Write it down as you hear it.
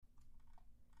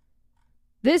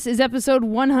This is episode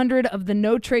 100 of the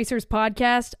No Tracers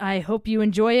podcast. I hope you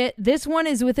enjoy it. This one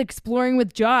is with Exploring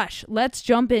with Josh. Let's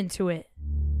jump into it.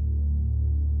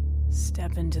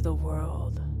 Step into the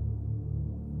world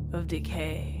of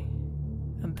decay,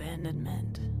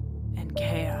 abandonment, and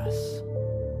chaos.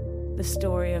 The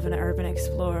story of an urban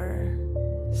explorer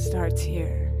starts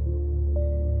here,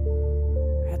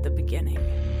 at the beginning.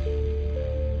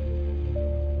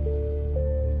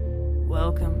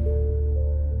 Welcome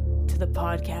to the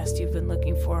podcast you've been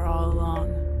looking for all along.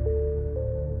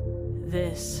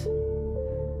 This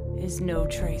is No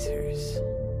Tracers.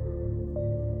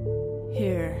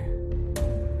 Here,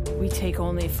 we take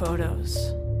only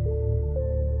photos.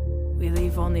 We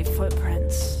leave only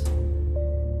footprints.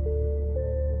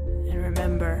 And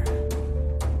remember,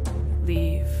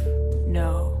 leave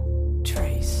no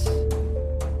trace.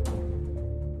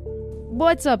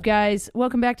 What's up, guys?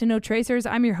 Welcome back to No Tracers.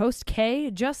 I'm your host,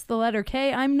 K, just the letter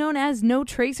K. I'm known as No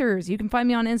Tracers. You can find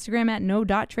me on Instagram at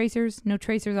no.tracers, No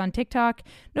Tracers on TikTok,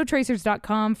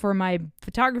 notracers.com for my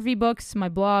photography books, my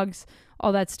blogs,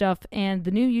 all that stuff. And the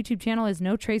new YouTube channel is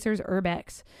No Tracers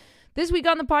Urbex. This week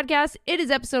on the podcast, it is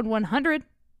episode 100.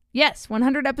 Yes,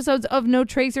 100 episodes of No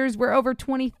Tracers. We're over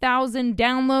 20,000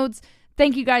 downloads.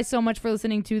 Thank you guys so much for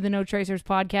listening to the No Tracers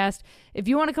podcast. If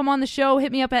you want to come on the show,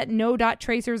 hit me up at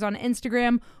no.tracers on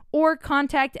Instagram or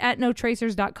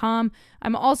contact@notracers.com.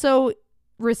 I'm also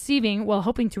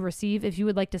hoping to receive, if you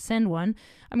would like to send one,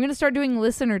 I'm going to start doing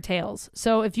listener tales.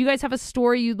 So if you guys have a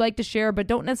story you'd like to share but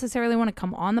don't necessarily want to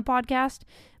come on the podcast,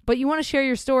 but you want to share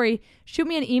your story, shoot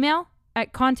me an email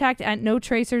at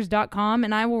contact@notracers.com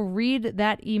and I will read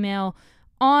that email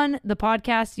on the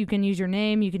podcast. You can use your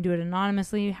name. You can do it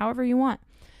anonymously, however you want.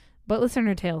 But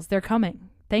listener tales, they're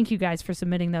coming. Thank you guys for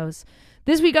submitting those.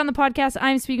 This week on the podcast,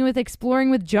 I'm speaking with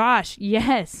Exploring with Josh.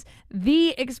 Yes,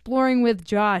 the Exploring with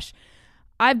Josh.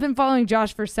 I've been following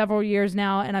Josh for several years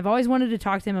now, and I've always wanted to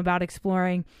talk to him about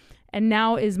exploring. And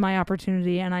now is my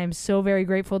opportunity, and I am so very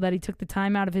grateful that he took the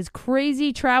time out of his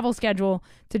crazy travel schedule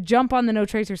to jump on the No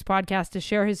Tracers podcast to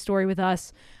share his story with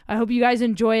us. I hope you guys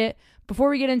enjoy it. Before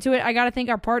we get into it, I got to thank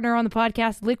our partner on the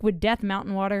podcast, Liquid Death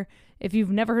Mountain Water. If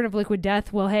you've never heard of Liquid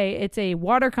Death, well, hey, it's a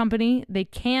water company. They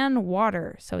can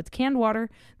water, so it's canned water.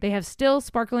 They have still,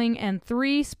 sparkling, and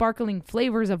 3 sparkling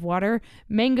flavors of water: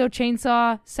 mango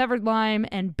chainsaw, severed lime,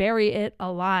 and berry it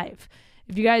alive.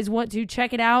 If you guys want to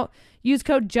check it out, use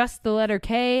code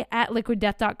JUSTTHELETTERK at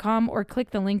liquiddeath.com or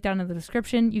click the link down in the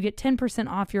description. You get 10%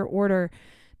 off your order.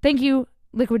 Thank you,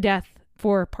 Liquid Death,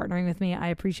 for partnering with me. I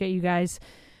appreciate you guys.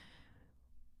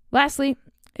 Lastly,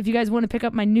 if you guys want to pick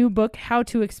up my new book, How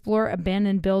to Explore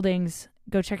Abandoned Buildings,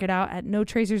 go check it out at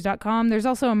notracers.com. There's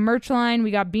also a merch line.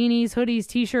 We got beanies, hoodies,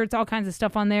 t-shirts, all kinds of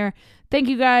stuff on there. Thank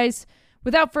you guys.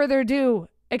 Without further ado,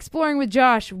 Exploring with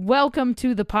Josh, welcome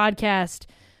to the podcast.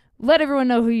 Let everyone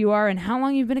know who you are and how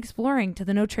long you've been exploring to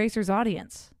the No Tracers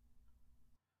audience.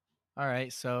 All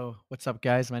right, so what's up,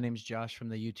 guys? My name is Josh from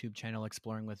the YouTube channel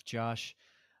Exploring with Josh.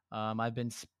 I've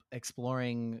been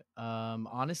exploring,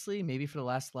 honestly, maybe for the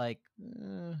last, I'd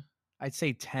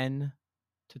say 10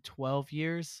 to 12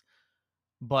 years.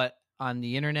 But on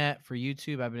the internet for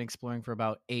YouTube, I've been exploring for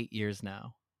about 8 years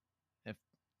now.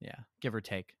 Give or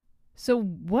take. So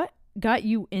what got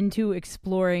you into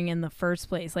exploring in the first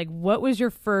place? Like, what was your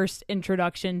first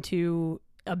introduction to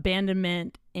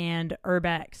abandonment and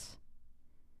urbex?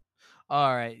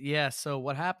 All right. Yeah. So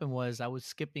what happened was I was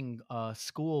skipping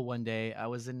school one day. I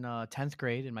was in 10th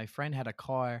grade and my friend had a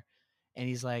car and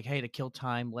he's like, hey, to kill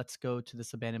time, let's go to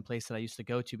this abandoned place that I used to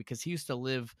go to, because he used to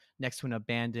live next to an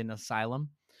abandoned asylum.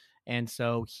 And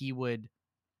so he would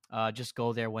just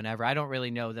go there whenever. I don't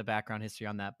really know the background history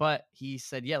on that, but he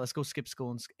said, yeah, let's go skip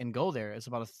school and go there. It's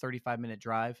about a 35-minute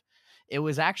drive. It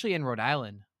was actually in Rhode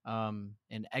Island,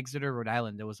 in Exeter, Rhode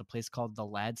Island. There was a place called the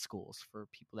Lad Schools, for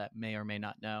people that may or may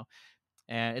not know.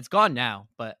 And it's gone now,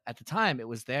 but at the time it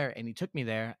was there, and he took me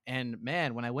there. And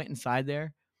man, when I went inside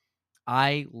there,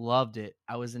 I loved it.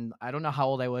 I don't know how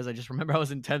old I was. I just remember I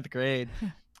was in 10th grade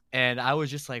and I was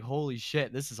just like, holy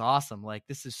shit, this is awesome. Like,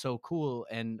 this is so cool.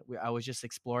 And I was just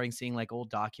exploring, seeing like old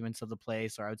documents of the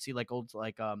place, or I would see like old,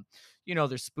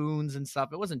 there's spoons and stuff.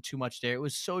 It wasn't too much there. It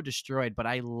was so destroyed, but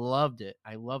I loved it.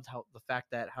 I loved how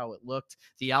it looked.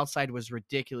 The outside was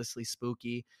ridiculously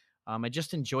spooky. I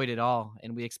just enjoyed it all,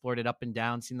 and we explored it up and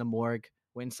down, seen the morgue,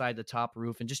 went inside the top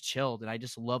roof, and just chilled. And I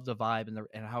just loved the vibe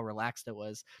and how relaxed it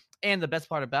was. And the best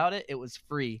part about it, it was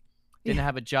free. Didn't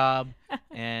have a job,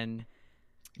 and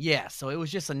yeah, so it was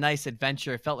just a nice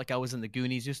adventure. It felt like I was in the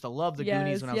Goonies. Used to love the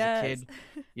Goonies when I was a kid.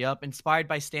 Yep, inspired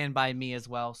by Stand By Me as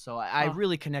well. So I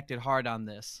really connected hard on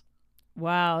this.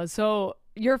 Wow. So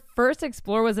your first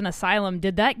explore was an asylum.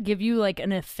 Did that give you like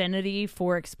an affinity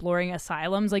for exploring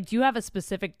asylums? Like, do you have a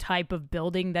specific type of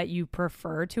building that you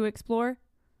prefer to explore?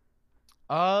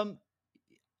 Um,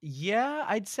 yeah,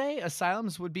 I'd say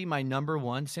asylums would be my number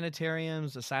one.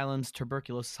 Sanitariums, asylums,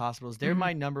 tuberculosis hospitals, they're Mhm.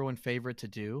 my number one favorite to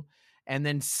do. And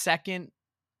then second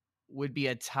would be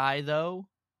a tie though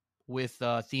with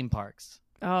theme parks.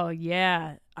 Oh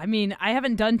yeah. I mean, I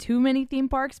haven't done too many theme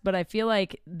parks, but I feel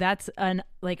like that's an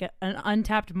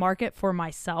untapped market for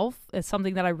myself. It's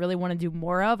something that I really want to do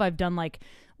more of. I've done like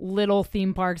little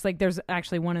theme parks. Like there's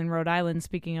actually one in Rhode Island.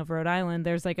 Speaking of Rhode Island,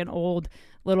 there's like an old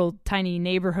little tiny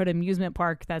neighborhood amusement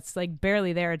park that's like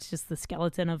barely there. It's just the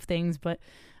skeleton of things, but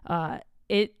uh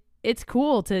it it's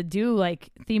cool to do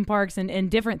like theme parks and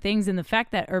different things, and the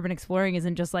fact that urban exploring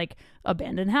isn't just like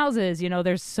abandoned houses.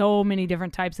 There's so many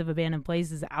different types of abandoned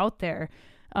places out there.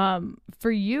 For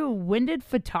you, when did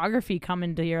photography come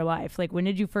into your life? Like, when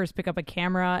did you first pick up a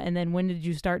camera, and then when did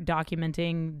you start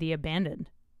documenting the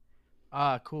abandoned?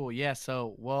 Ah, cool. Yeah.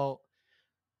 So, well,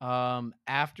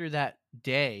 after that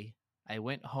day, I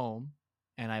went home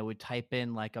and I would type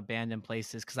in like abandoned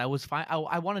places because I was fine.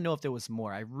 I want to know if there was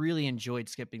more. I really enjoyed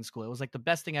skipping school. It was like the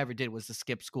best thing I ever did was to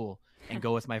skip school and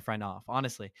go with my friend off,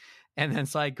 honestly. And then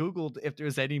so I Googled if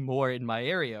there's any more in my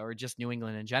area or just New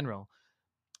England in general.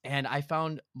 And I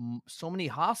found so many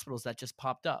hospitals that just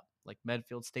popped up, like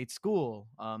Medfield State School,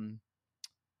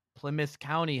 Plymouth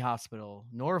County Hospital,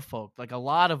 Norfolk, like a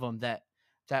lot of them that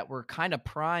were kind of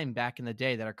prime back in the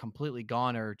day that are completely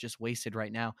gone or just wasted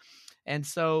right now. And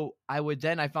so I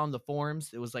found the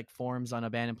forums. It was like forums on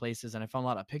abandoned places, and I found a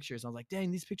lot of pictures. I was like, dang,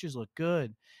 these pictures look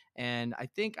good. And I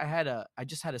think I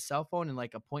just had a cell phone and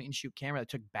like a point and shoot camera that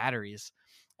took batteries.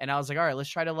 And I was like, all right, let's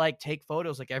try to like take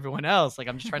photos like everyone else. Like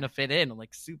I'm just trying to fit in. I'm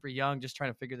like super young, just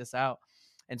trying to figure this out.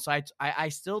 And so I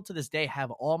still to this day have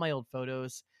all my old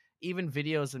photos, even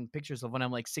videos and pictures of when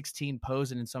I'm like 16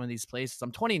 posing in some of these places.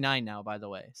 I'm 29 now, by the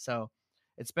way. So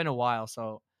it's been a while.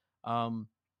 So um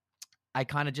I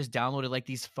kind of just downloaded like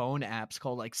these phone apps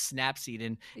called like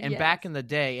Snapseed, and back Yes. in the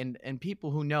day, and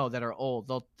people who know that are old,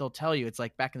 they'll tell you it's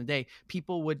like back in the day,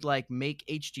 people would like make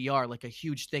HDR like a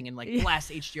huge thing and like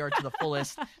blast HDR to the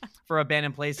fullest for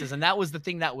abandoned places, and that was the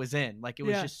thing that was in. Like it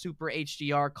was Yeah. just super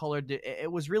HDR colored.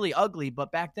 It was really ugly,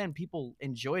 but back then people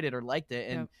enjoyed it or liked it,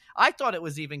 and Yep. I thought it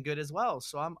was even good as well.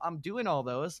 So I'm doing all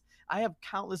those. I have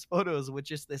countless photos with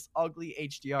just this ugly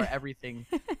HDR everything,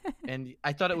 and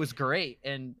I thought it was great.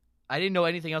 And I didn't know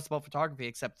anything else about photography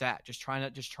except that, just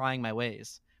trying my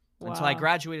ways until I Wow.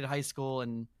 graduated high school.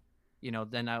 And,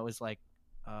 then I was like,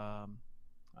 I don't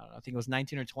know, I think it was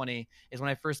 19 or 20 is when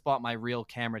I first bought my real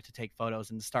camera to take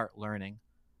photos and to start learning.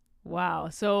 Wow.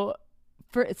 So,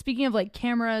 for speaking of like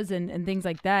cameras and things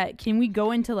like that, can we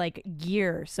go into like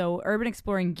gear? So, urban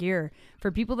exploring gear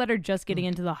for people that are just getting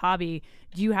into the hobby.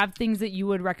 Do you have things that you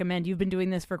would recommend? You've been doing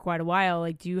this for quite a while.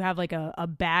 Like, do you have like a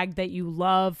bag that you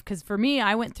love? Because for me,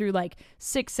 I went through like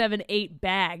 6, 7, 8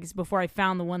 bags before I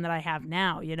found the one that I have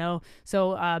now.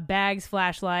 So, bags,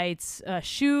 flashlights,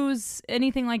 shoes,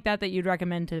 anything like that that you'd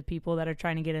recommend to people that are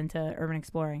trying to get into urban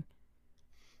exploring.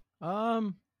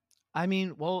 Um, I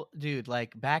mean, well, dude,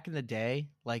 like back in the day,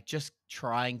 like just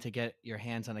trying to get your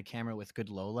hands on a camera with good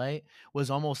low light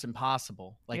was almost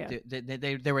impossible. Like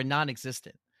Yeah. they were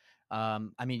non-existent.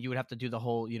 I mean, you would have to do the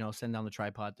whole, send down the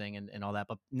tripod thing and all that.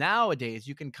 But nowadays,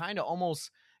 you can kind of almost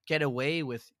get away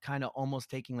with kind of almost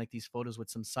taking like these photos with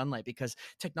some sunlight because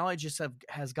technology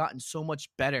has gotten so much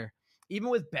better. Even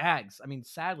with bags. I mean,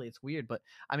 sadly, it's weird, but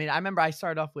I mean, I remember I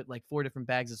started off with like 4 different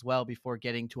bags as well before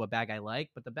getting to a bag I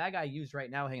like. But the bag I use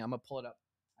right now, hang on, I'm gonna pull it up.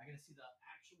 I gotta see the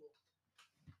actual.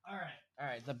 All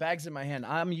right. The bag's in my hand.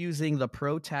 I'm using the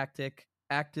Pro Tactic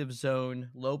Active Zone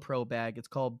Low Pro bag. It's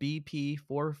called BP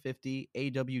 450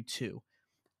 AW2,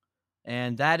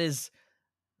 and that is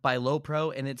by Low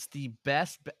Pro, and it's the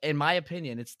best, in my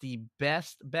opinion. It's the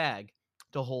best bag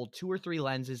to hold 2 or 3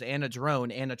 lenses and a drone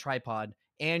and a tripod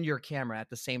and your camera at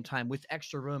the same time with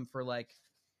extra room for like,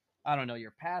 I don't know,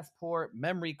 your passport,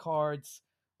 memory cards,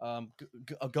 a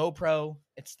GoPro.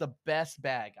 It's the best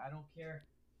bag. I don't care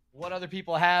what other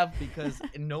people have because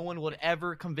no one would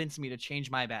ever convince me to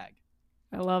change my bag.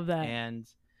 I love that. And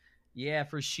yeah,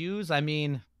 for shoes, I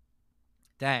mean,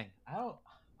 dang, I don't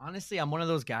honestly, I'm one of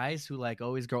those guys who like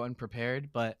always go unprepared,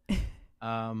 but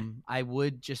I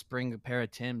would just bring a pair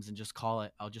of Tims and just call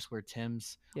it. I'll just wear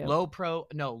Tims. Yep.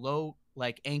 Low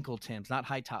like ankle Tims, not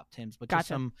high top Tims, but just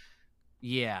Gotcha. some,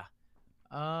 yeah.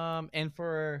 And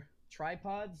for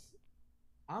tripods,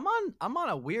 I'm on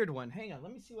a weird one. Hang on,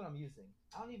 let me see what I'm using.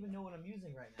 I don't even know what I'm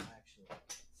using right now actually.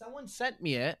 Someone sent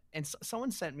me it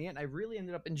and I really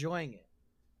ended up enjoying it.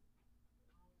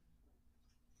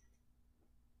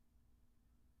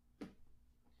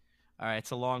 All right,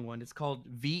 it's a long one. It's called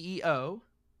VEO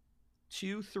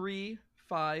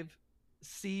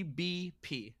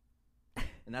 235CBP.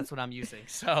 And that's what I'm using.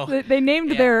 So They named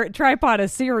their tripod a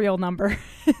serial number.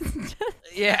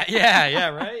 yeah,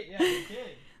 right? Yeah, you're kidding.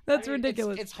 That's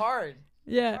ridiculous. It's hard.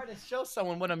 Yeah. It's hard to show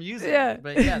someone what I'm using. Yeah.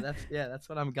 But that's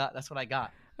what I'm got. That's what I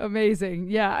got. Amazing.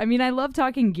 Yeah. I mean, I love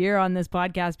talking gear on this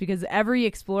podcast because every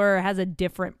explorer has a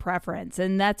different preference.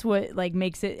 And that's what like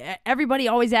makes it. Everybody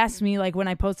always asks me like when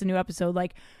I post a new episode,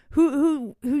 like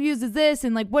who uses this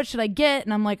and like what should I get?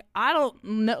 And I'm like, I don't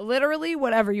know, literally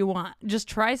whatever you want. Just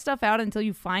try stuff out until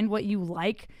you find what you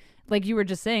like. Like you were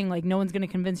just saying, like no one's going to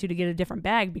convince you to get a different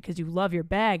bag because you love your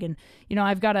bag. And, you know,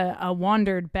 I've got a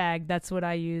Wandered bag. That's what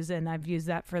I use. And I've used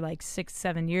that for like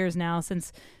 6-7 years now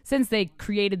since they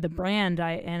created the brand.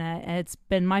 It's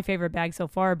been my favorite bag so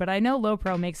far. But I know Low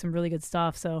Pro makes some really good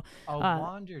stuff. So a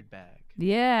Wandered bag.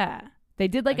 Yeah. They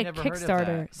did like a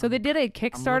Kickstarter. So they did a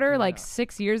Kickstarter like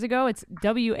 6 years ago. It's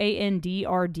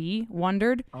WANDRD,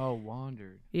 Wandered. Oh,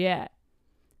 Wandered. Yeah.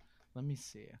 Let me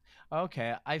see.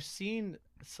 Okay, I've seen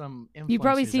some influencers. You've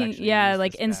probably seen,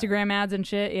 like Instagram bag. Ads and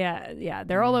shit. Yeah,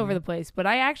 they're all over the place. But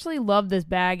I actually love this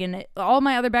bag, and all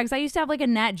my other bags. I used to have like a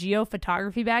Nat Geo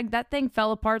photography bag. That thing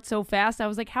fell apart so fast. I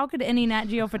was like, how could any Nat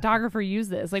Geo photographer use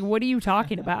this? Like, what are you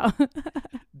talking about?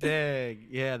 Dang,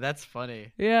 yeah, that's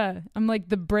funny. Yeah, I'm like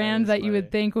the brand that you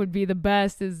would think would be the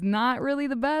best is not really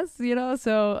the best, you know.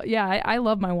 So yeah, I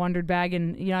love my Wandered bag,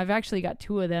 and you know I've actually got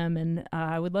 2 of them, and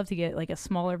I would love to get like a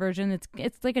smaller version. It's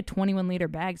like a 21-liter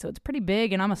bag, so it's pretty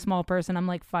big, and I'm a small person. I'm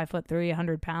like 5'3",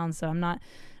 100 pounds, so I'm not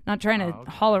trying to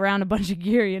haul around a bunch of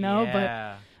gear, you know.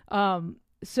 Yeah. But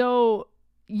so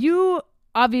you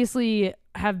obviously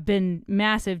have been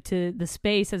massive to the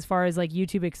space as far as like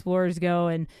YouTube explorers go,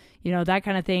 and you know that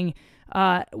kind of thing.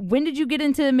 When did you get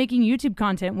into making YouTube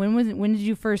content? When did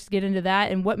you first get into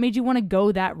that, and what made you want to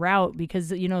go that route?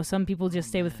 Because you know some people just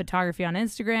stay with photography on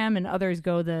Instagram, and others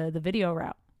go the video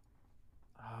route.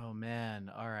 Oh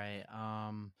man, all right.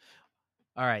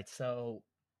 So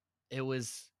I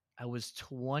was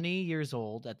 20 years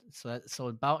old. So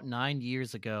about 9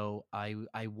 years ago,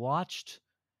 I watched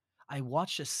a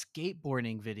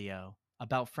skateboarding video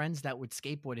about friends that would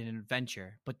skateboard in an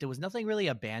adventure, but there was nothing really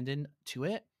abandoned to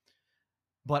it.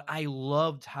 But I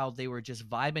loved how they were just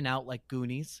vibing out like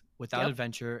Goonies without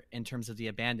adventure in terms of the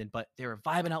abandoned, but they were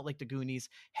vibing out like the Goonies,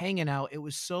 hanging out. It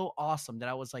was so awesome that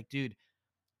I was like, dude,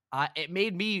 it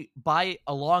made me buy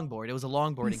a longboard. It was a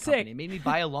longboarding company. It made me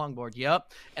buy a longboard.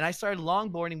 Yep. And I started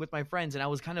longboarding with my friends, and I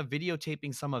was kind of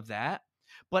videotaping some of that.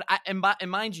 But and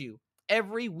mind you,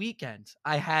 every weekend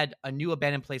I had a new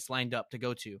abandoned place lined up to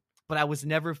go to, but I was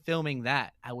never filming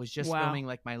that. I was just filming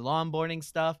like my longboarding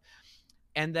stuff.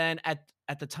 And then at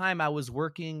the time I was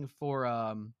working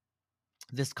for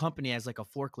this company as like a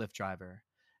forklift driver.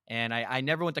 And I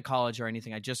never went to college or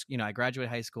anything. I just, I graduated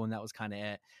high school, and that was kind of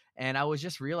it. And I was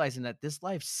just realizing that this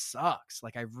life sucks.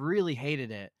 Like I really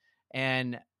hated it.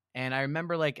 And I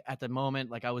remember like at the moment,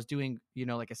 like I was doing,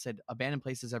 like I said, abandoned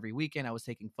places every weekend. I was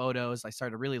taking photos. I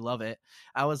started to really love it.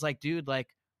 I was like, dude, like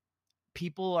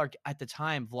people are at the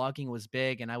time vlogging was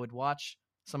big, and I would watch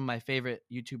some of my favorite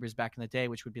YouTubers back in the day,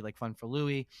 which would be like Fun for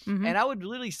Louie. Mm-hmm. And I would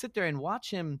literally sit there and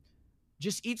watch him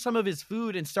just eat some of his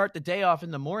food and start the day off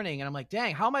in the morning. And I'm like,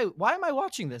 dang, why am I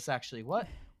watching this actually? Why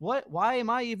am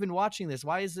I even watching this?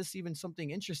 Why is this even something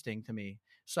interesting to me?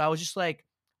 So I was just like,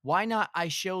 why not I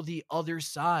show the other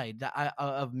side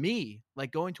of me,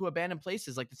 like going to abandoned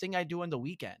places, like the thing I do on the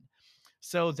weekend.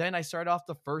 So then I started off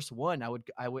the first one. I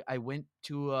went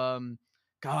to,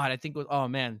 I think it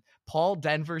was, Paul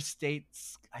Denver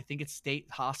State's, I think it's State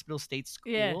Hospital, State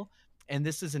School. Yeah. And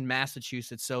this is in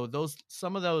Massachusetts. So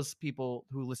some of those people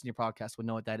who listen to your podcast would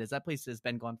know what that is. That place has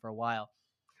been gone for a while.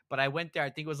 But I went there. I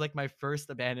think it was like my first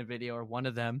abandoned video or one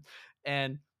of them.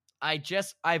 And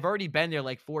I've already been there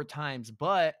like 4 times,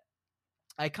 but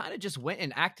I kind of just went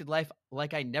and acted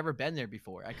like I'd never been there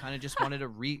before. I kind of just wanted to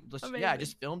I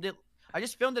just filmed it. I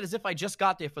just filmed it as if I just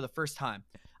got there for the first time.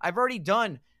 I've already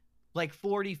done like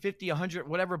 40, 50, 100,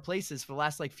 whatever places for the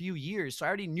last like few years. So I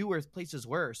already knew where places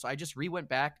were. So I just went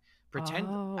back.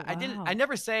 I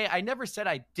never said I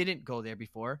didn't go there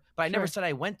before, but I never said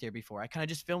I went there before. I kind of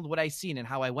just filmed what I seen and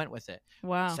how I went with it.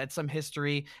 Wow. Said some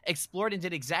history, explored, and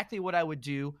did exactly what I would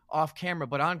do off camera,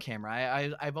 but on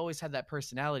camera. I've always had that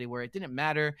personality where it didn't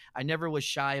matter. I never was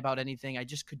shy about anything. I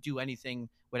just could do anything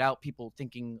without me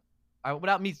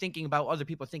thinking about other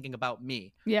people thinking about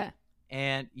me. Yeah.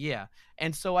 And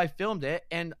so I filmed it,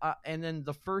 and then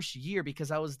the first year,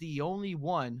 because I was the only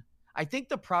one, I think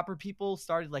the proper people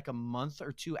started like a month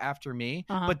or two after me,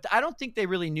 Uh-huh. but I don't think they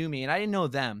really knew me and I didn't know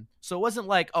them. So it wasn't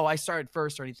like, oh, I started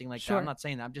first or anything like that. Sure. I'm not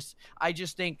saying that. I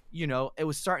just think, it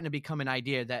was starting to become an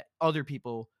idea that other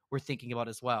people were thinking about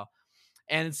as well.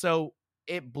 And so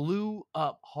it blew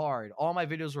up hard. All my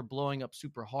videos were blowing up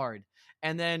super hard.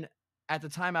 And then at the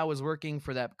time I was working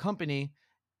for that company,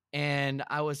 and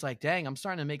I was like, dang, I'm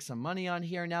starting to make some money on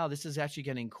here now. This is actually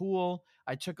getting cool.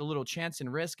 I took a little chance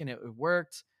and risk and it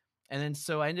worked. And then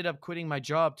so I ended up quitting my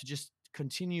job to just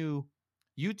continue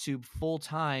YouTube full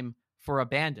time for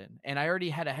Abandon. And I already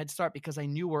had a head start because I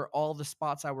knew where all the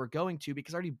spots I were going to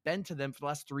because I already been to them for the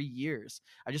last 3 years.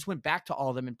 I just went back to all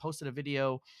of them and posted a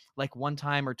video like one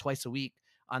time or twice a week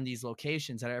on these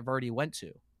locations that I've already went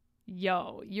to.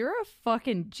 Yo, you're a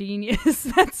fucking genius.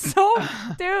 That's so,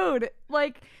 dude,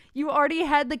 like you already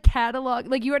had the catalog,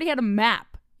 like you already had a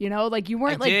map, like you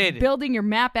weren't building your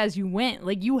map as you went.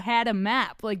 Like you had a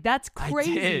map. Like that's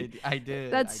crazy. I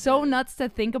did. That's so nuts to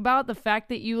think about, the fact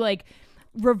that you like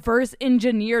reverse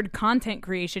engineered content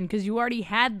creation because you already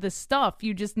had the stuff.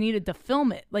 You just needed to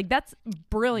film it. Like that's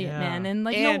brilliant, man. And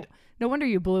like no wonder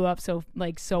you blew up so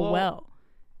well.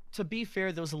 To be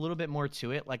fair, there was a little bit more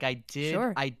to it. Like I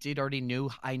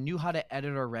knew how to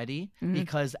edit already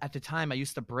because at the time I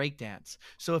used to break dance.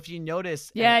 So if you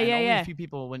notice, a few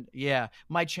people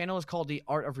my channel is called The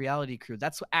Art of Reality Crew.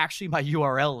 That's actually my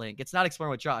URL link. It's not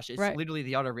Exploring with Josh. It's literally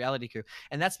The Art of Reality Crew.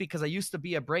 And that's because I used to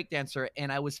be a breakdancer and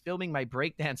I was filming my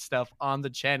breakdance stuff on the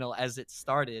channel as it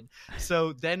started.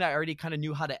 So then I already kind of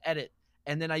knew how to edit.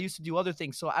 And then I used to do other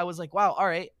things. So I was like, wow, all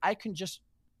right, I can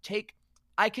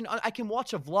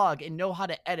watch a vlog and know how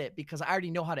to edit because I already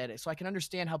know how to edit. So I can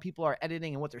understand how people are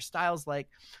editing and what their style's like.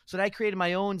 So then I created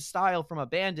my own style from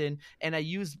Abandon, and I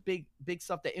used big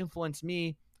stuff that influenced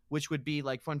me, which would be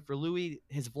like Fun for Louie,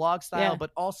 his vlog style,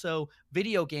 but also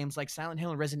video games like Silent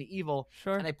Hill and Resident Evil.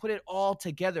 Sure. And I put it all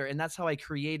together, and that's how I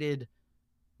created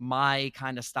my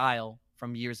kind of style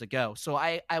from years ago. So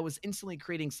I was instantly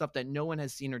creating stuff that no one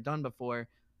has seen or done before,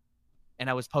 and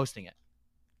I was posting it.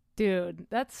 Dude,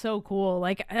 that's so cool.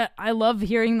 Like, I love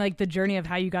hearing like the journey of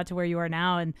how you got to where you are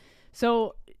now. And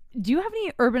so, do you have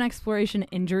any urban exploration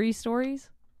injury stories?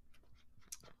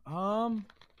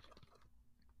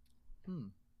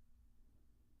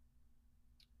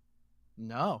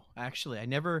 No, actually, I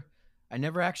never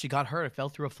actually got hurt. I fell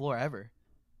through a floor ever.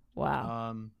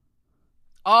 Wow.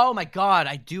 Oh my God,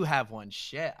 I do have one.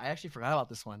 Shit, I actually forgot about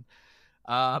this one.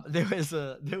 There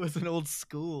was an old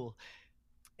school,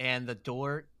 and the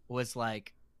door was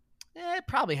like, it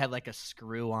probably had like a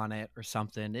screw on it or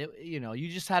something. You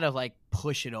just had to like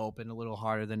push it open a little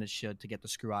harder than it should to get the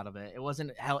screw out of it. It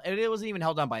wasn't even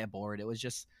held on by a board. It was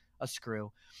just a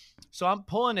screw. So I'm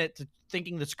pulling it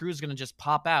thinking the screw is going to just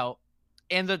pop out.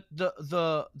 And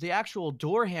the actual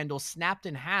door handle snapped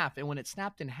in half. And when it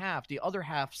snapped in half, the other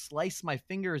half sliced my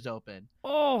fingers open.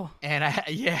 Oh. And I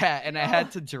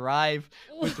had to drive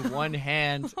with one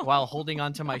hand while holding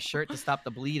onto my shirt to stop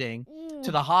the bleeding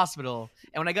to the hospital.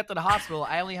 And when I got to the hospital,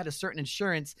 I only had a certain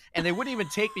insurance, and they wouldn't even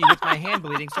take me with my hand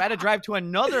bleeding. So I had to drive to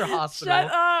another hospital. Shut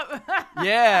up.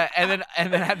 Yeah, and then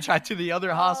I had to drive to the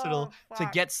other hospital to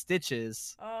get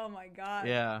stitches. Oh my God.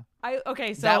 Yeah.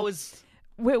 So that was.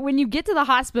 When you get to the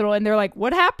hospital and they're like,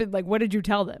 what happened? Like, what did you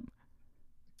tell them?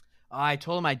 I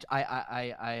told them I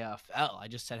fell. I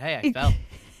just said, hey, I fell.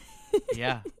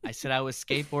 Yeah. I said I was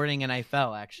skateboarding and I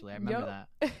fell, actually. I remember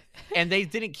that. And they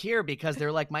didn't care because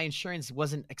they're like, my insurance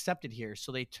wasn't accepted here.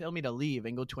 So they told me to leave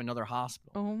and go to another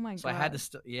hospital. Oh my God. So I had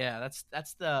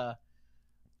to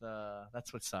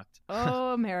that's what sucked.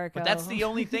 Oh, America. But that's the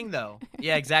only thing, though.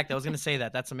 Yeah, exactly. I was going to say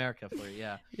that. That's America for you.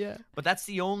 Yeah. Yeah. But that's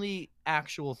the only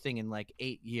actual thing in like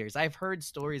 8 years. I've heard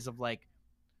stories of like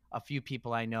a few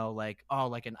people I know, like, oh,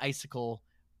 like an icicle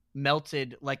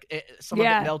melted, like someone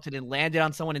that melted and landed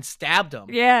on someone and stabbed them.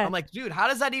 Yeah. I'm like, dude, how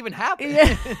does that even happen?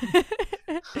 Yeah.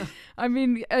 I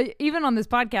mean, even on this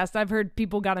podcast, I've heard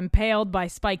people got impaled by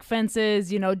spike fences,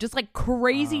 just like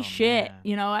crazy shit,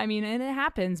 man. I mean, and it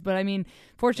happens. But I mean,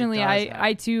 fortunately,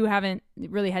 I too haven't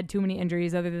really had too many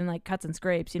injuries other than like cuts and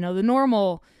scrapes, the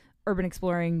normal urban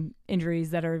exploring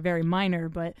injuries that are very minor.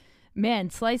 But man,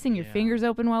 slicing your fingers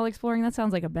open while exploring, that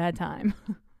sounds like a bad time.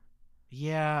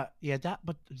 Yeah.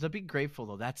 But to be grateful,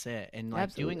 though, that's it. And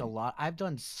like doing a lot, I've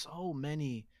done so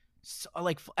many. So,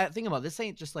 like, think about it, this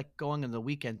ain't just like going on the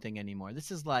weekend thing anymore.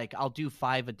 This is like I'll do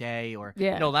 5 a day, or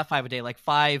no, not 5 a day, like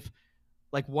 5,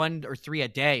 like 1 or 3 a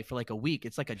day for like a week.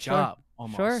 It's like a job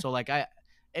almost. Sure. So like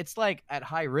it's like at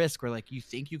high risk where like you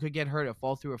think you could get hurt or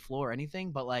fall through a floor or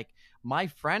anything. But like my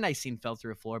friend I seen fell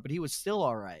through a floor, but he was still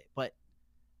all right. But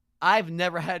I've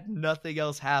never had nothing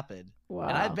else happen. Wow.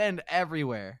 And I've been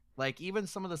everywhere. Like even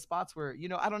some of the spots where,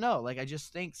 I don't know, like I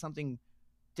just think something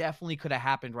definitely could have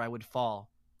happened where I would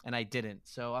fall and I didn't.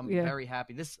 So I'm Yeah. very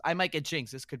happy. I might get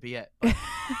jinxed. This could be it. But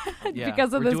yeah,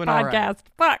 Because of we're this doing all right. podcast.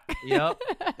 Fuck. Yep.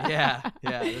 Yeah.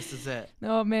 Yeah. This is it.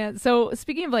 Oh man. So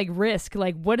speaking of like risk,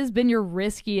 like what has been your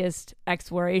riskiest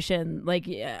exploration? Like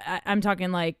I'm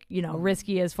talking like,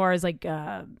 risky as far as like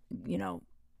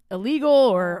illegal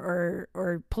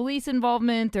or police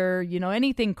involvement or,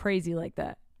 anything crazy like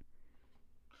that.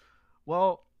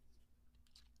 Well,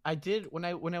 I did when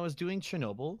I was doing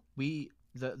Chernobyl,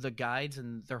 the guides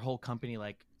and their whole company,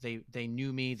 like they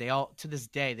knew me. They all, to this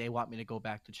day, they want me to go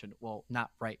back to Chernobyl. Well,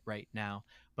 not right now,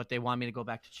 but they want me to go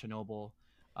back to Chernobyl.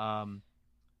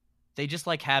 They just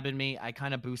like having me. I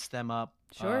kind of boost them up.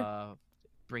 Sure.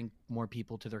 Bring more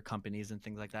people to their companies and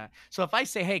things like that. So if I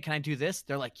say, hey, can I do this?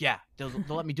 They're like, yeah, they'll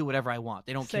let me do whatever I want.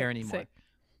 They don't care anymore. Sick.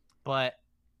 But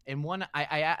in one,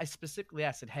 I specifically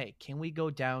asked, hey, can we go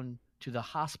down to the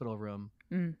hospital room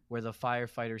where the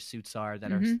firefighter suits are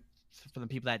that are for the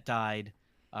people that died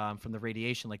from the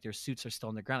radiation, like their suits are still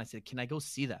on the ground. I said, can I go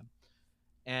see them?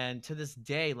 And to this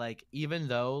day, like, even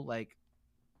though, like,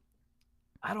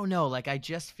 I don't know, like, I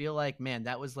just feel like, man,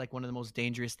 that was like one of the most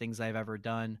dangerous things I've ever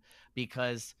done,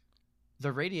 because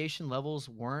the radiation levels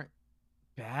weren't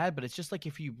bad, but it's just like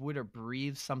if you were to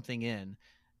breathe something in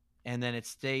and then it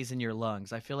stays in your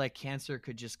lungs, I feel like cancer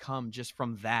could just come just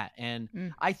from that. And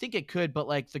I think it could, but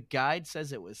like the guide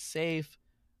says it was safe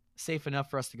enough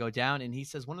for us to go down. And he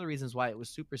says one of the reasons why it was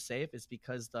super safe is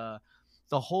because the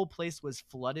whole place was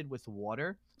flooded with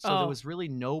water. So there was really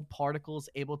no particles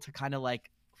able to kind of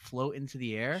like float into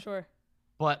the air. Sure.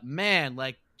 But man,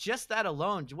 like just that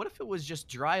alone, what if it was just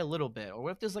dry a little bit? Or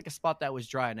what if there's like a spot that was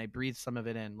dry and I breathed some of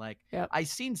it in? Like, I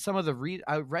seen some of the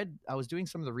I was doing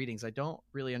some of the readings. I don't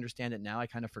really understand it now. I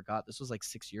kind of forgot. This was like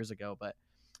 6 years ago, but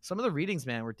some of the readings,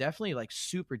 man, were definitely like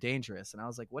super dangerous. And I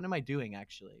was like, what am I doing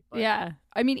actually? But yeah.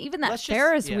 I mean, even that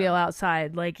Ferris wheel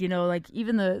outside, like, like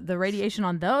even the radiation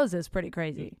on those is pretty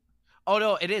crazy. Oh,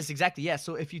 no, it is. Exactly. Yeah.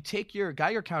 So if you take your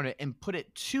Geiger counter and put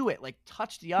it to it, like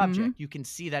touch the object, you can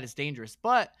see that it's dangerous.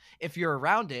 But if you're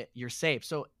around it, you're safe.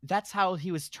 So that's how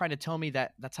he was trying to tell me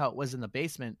that's how it was in the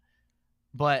basement.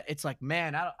 But it's like,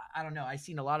 man, I don't know. I've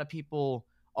seen a lot of people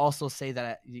also say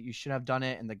that you should have done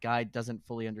it and the guide doesn't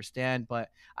fully understand. But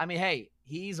I mean, hey,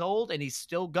 he's old and he's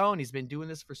still going. He's been doing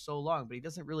this for so long, but he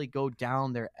doesn't really go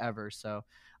down there ever. So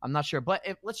I'm not sure. But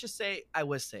let's just say I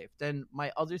was safe. Then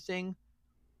my other thing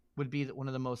would be that one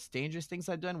of the most dangerous things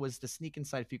I've done was to sneak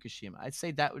inside Fukushima. I'd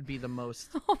say that would be the most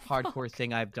hardcore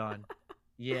thing I've done.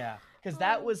 Yeah. Because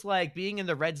that was like being in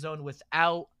the red zone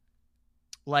without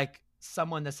like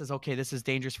someone that says, okay, this is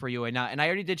dangerous for you or not. And I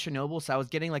already did Chernobyl, so I was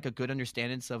getting like a good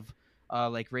understanding of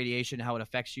like radiation, how it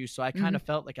affects you. So I kind of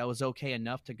felt like I was okay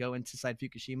enough to go inside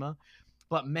Fukushima.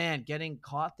 But man, getting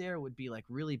caught there would be like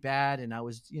really bad. And I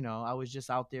was just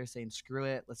out there saying, screw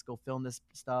it, let's go film this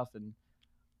stuff. And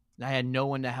I had no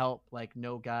one to help, like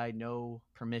no guide, no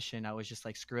permission. I was just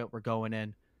like, screw it, we're going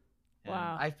in. And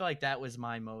wow. I feel like that was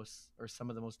some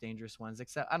of the most dangerous ones,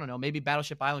 except, I don't know, maybe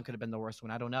Battleship Island could have been the worst one.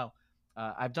 I don't know.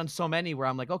 I've done so many where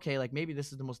I'm like, okay, like maybe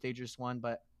this is the most dangerous one,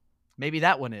 but maybe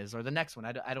that one is, or the next one.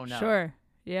 I don't know. Sure.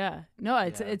 Yeah. No,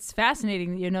 it's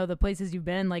fascinating. The places you've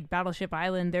been, like Battleship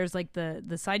Island, there's like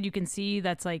the side you can see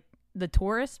that's like the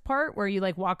tourist part where you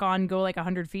like walk on, go like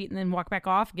 100 feet and then walk back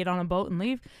off, get on a boat and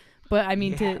leave. But I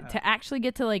mean, to actually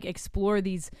get to like explore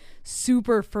these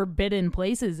super forbidden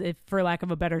places, if for lack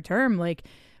of a better term, like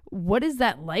what is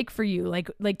that like for you?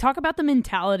 Like talk about the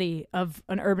mentality of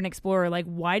an urban explorer. Like,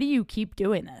 why do you keep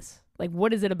doing this? Like,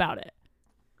 what is it about it?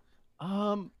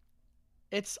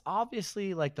 It's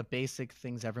obviously like the basic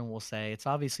things everyone will say. It's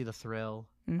obviously the thrill.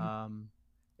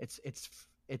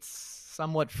 It's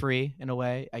somewhat free in a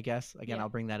way, I guess. Again, I'll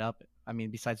bring that up. I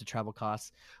mean, besides the travel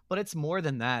costs, but it's more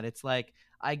than that. It's like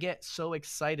I get so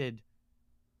excited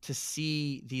to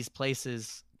see these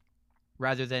places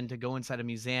rather than to go inside a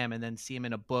museum and then see them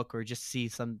in a book or just see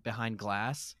some behind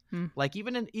glass. Like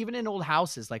even in old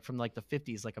houses, like from like the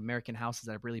 50s, like American houses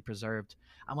that are really preserved.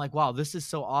 I'm like, wow, this is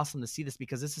so awesome to see this,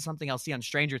 because this is something I'll see on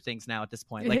Stranger Things now at this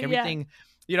point. Like everything,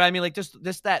 you know what I mean? Like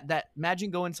just that imagine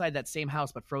go inside that same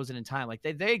house, but frozen in time. Like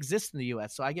they exist in the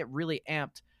US. So I get really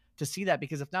amped to see that,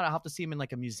 because if not, I'll have to see them in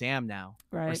like a museum now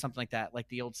or something like that, like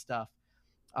the old stuff.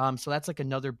 So that's like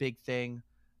another big thing.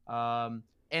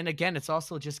 And again, it's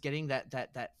also just getting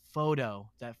that photo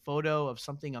of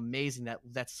something amazing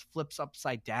that flips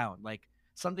upside down, like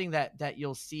something that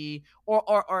you'll see.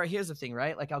 Or here's the thing,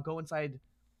 right? Like I'll go inside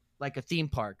like a theme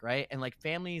park, right? And like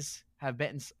families have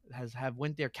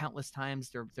went there countless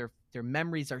times. Their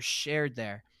memories are shared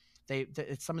there.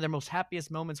 it's some of their most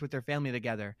happiest moments with their family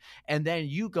together. And then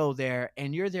you go there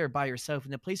and you're there by yourself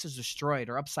and the place is destroyed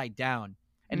or upside down.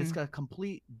 And it's a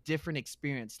complete different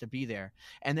experience to be there.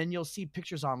 And then you'll see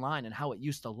pictures online and how it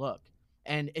used to look.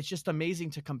 And it's just amazing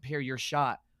to compare your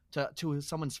shot to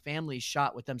someone's family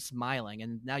shot with them smiling.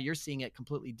 And now you're seeing it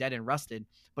completely dead and rusted,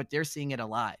 but they're seeing it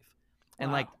alive.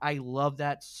 And Wow. like, I love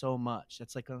that so much.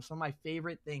 That's like some of my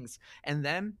favorite things. And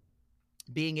then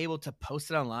being able to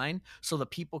post it online so the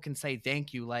people can say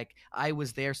thank you, like, I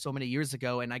was there so many years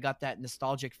ago and I got that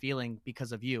nostalgic feeling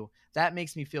because of you. That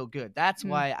makes me feel good. That's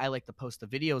why I like to post the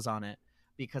videos on it,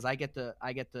 because I get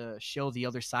to show the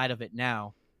other side of it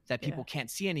now that people can't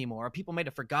see anymore, or people might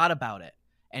have forgot about it,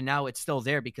 and now it's still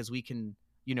there because we can,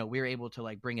 we're able to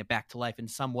like bring it back to life in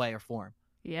some way or form.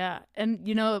 Yeah. And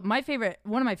one of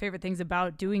my favorite things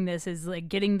about doing this is like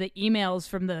getting the emails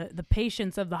from the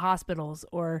patients of the hospitals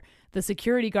or the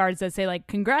security guards that say like,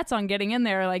 congrats on getting in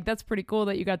there. Like, that's pretty cool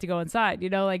that you got to go inside,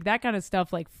 like that kind of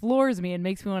stuff like floors me and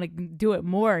makes me want to do it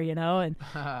more, and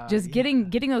just getting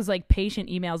those like patient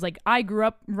emails. Like, I grew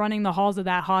up running the halls of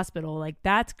that hospital. Like,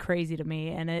 that's crazy to me.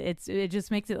 And it just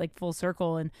makes it like full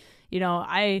circle. And,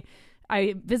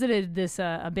 I visited this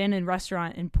abandoned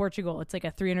restaurant in Portugal. It's like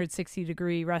a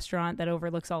 360-degree restaurant that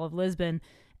overlooks all of Lisbon.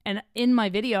 And in my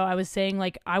video, I was saying,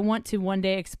 like, I want to one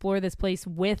day explore this place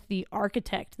with the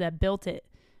architect that built it.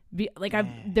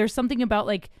 There's something about,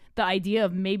 like, the idea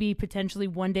of maybe potentially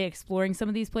one day exploring some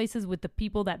of these places with the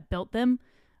people that built them.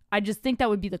 I just think that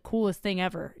would be the coolest thing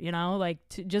ever, like,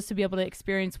 just to be able to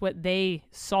experience what they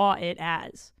saw it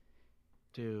as.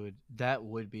 Dude, that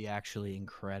would be actually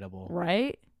incredible.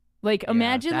 Right? Like,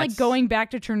 imagine like going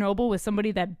back to Chernobyl with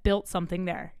somebody that built something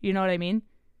there. You know what I mean?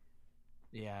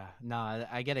 Yeah. No,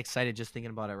 I get excited just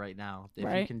thinking about it right now.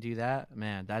 If you can do that,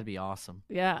 man, that'd be awesome.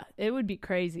 Yeah, it would be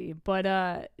crazy. But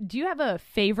do you have a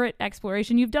favorite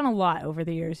exploration? You've done a lot over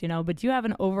the years, but do you have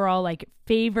an overall like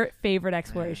favorite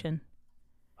exploration?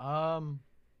 I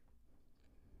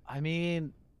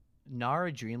mean,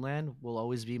 Nara Dreamland will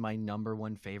always be my number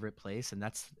one favorite place, and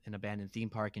that's an abandoned theme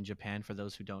park in Japan for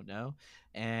those who don't know.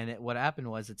 And what happened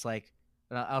was, it's like,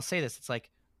 I'll say this, it's like,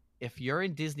 if you're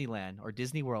in Disneyland or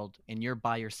Disney World and you're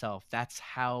by yourself, that's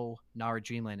how Nara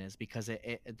Dreamland is, because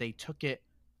they took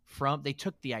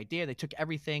the idea, they took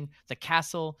everything, the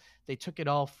castle, they took it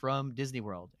all from Disney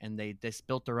World, and they just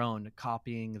built their own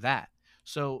copying that.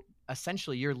 So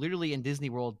essentially you're literally in Disney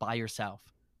World by yourself,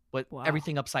 but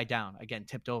everything upside down, again,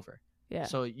 tipped over. Yeah.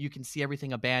 So you can see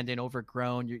everything abandoned,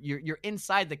 overgrown. You're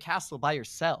inside the castle by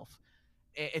yourself.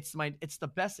 It's the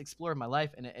best explorer of my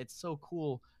life, and it's so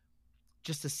cool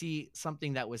just to see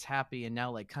something that was happy and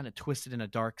now like kind of twisted in a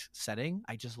dark setting.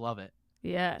 I just love it.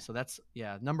 Yeah. So that's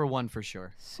number one for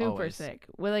sure. Super Always. sick.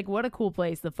 Well, like, what a cool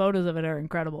place. The photos of it are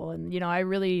incredible, and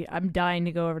I'm dying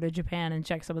to go over to Japan and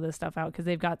check some of this stuff out because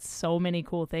they've got so many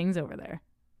cool things over there.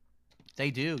 They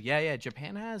do. Yeah.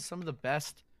 Japan has some of the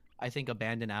best, I think,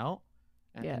 abandoned out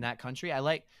in that country. I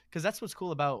like, because that's what's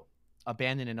cool about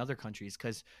abandoned in other countries,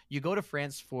 because you go to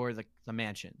France for the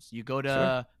mansions. You go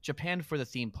to Japan for the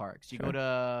theme parks. You go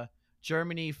to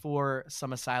Germany for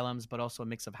some asylums, but also a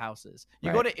mix of houses.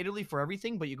 You go to Italy for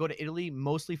everything, but you go to Italy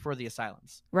mostly for the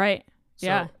asylums. Right.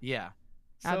 So, yeah.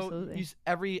 So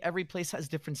absolutely. Every place has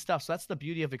different stuff. So that's the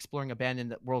beauty of exploring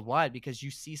abandoned worldwide, because you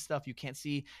see stuff you can't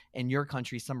see in your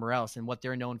country somewhere else, and what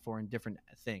they're known for in different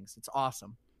things. It's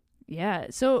awesome. Yeah.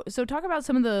 So talk about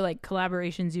some of the like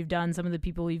collaborations you've done, some of the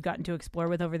people you've gotten to explore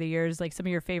with over the years, like some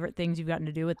of your favorite things you've gotten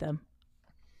to do with them.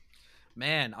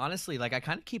 Man, honestly, like, I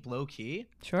kind of keep low key.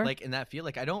 Sure. Like, in that field,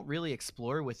 like, I don't really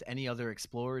explore with any other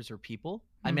explorers or people.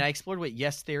 I mean, I explored with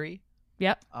Yes Theory.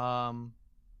 Yep.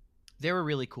 They were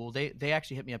really cool. They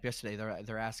actually hit me up yesterday.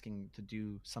 They're asking to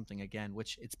do something again,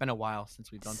 which it's been a while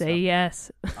since we've done. Say yes.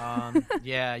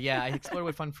 Yeah. I explored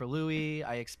with Fun for Louie.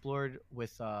 I explored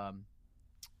with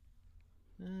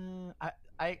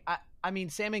I mean,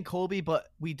 Sam and Colby, but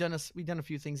we done a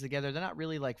few things together. They're not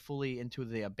really like fully into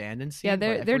the abandoned scene.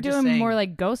 Yeah, they're doing more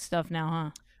like ghost stuff now, huh?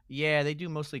 Yeah, they do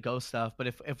mostly ghost stuff. But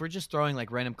if we're just throwing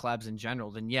like random collabs in general,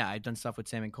 then yeah, I've done stuff with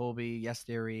Sam and Colby, Yes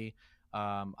Theory.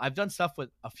 I've done stuff with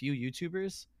a few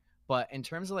YouTubers, but in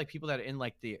terms of like people that are in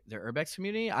like the urbex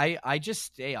community, I just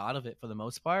stay out of it for the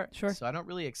most part. Sure. So I don't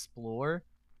really explore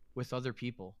with other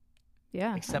people.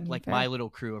 Yeah. Except like fair. my little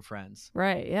crew of friends.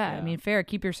 Right. Yeah. I mean, fair.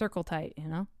 Keep your circle tight,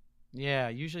 Yeah.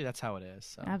 Usually that's how it is.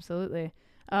 So. Absolutely.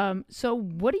 So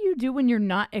what do you do when you're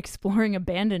not exploring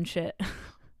abandoned shit?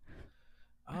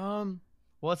 Well,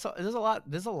 there's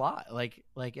a lot. Like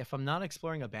if I'm not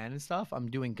exploring abandoned stuff, I'm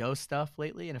doing ghost stuff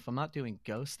lately. And if I'm not doing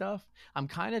ghost stuff, I'm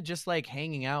kind of just like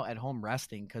hanging out at home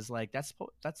resting. Cause like, that's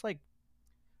like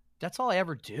that's all I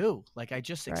ever do. Like I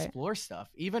just Right. explore stuff,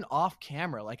 even off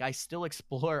camera. Like I still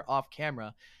explore off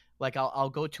camera. Like I'll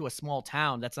go to a small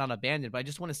town that's not abandoned, but I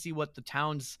just want to see what the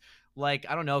town's like,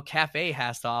 I don't know, cafe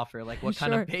has to offer, like what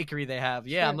kind of Sure. bakery they have.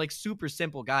 Yeah, I'm Sure. like super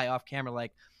simple guy off camera.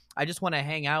 Like I just want to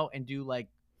hang out and do like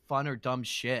fun or dumb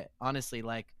shit. Honestly,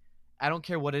 like I don't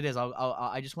care what it is.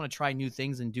 I just want to try new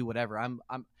things and do whatever.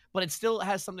 But it still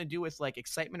has something to do with like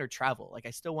excitement or travel. Like I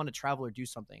still want to travel or do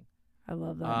something. I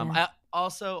love that, man. I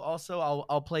also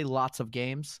I'll play lots of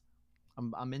games.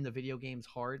 I'm in the video games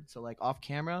hard. So like off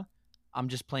camera, I'm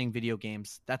just playing video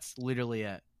games. That's literally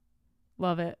it.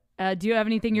 Love it. Do you have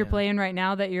anything you're Yeah. playing right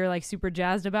now that you're like super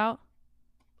jazzed about?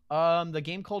 The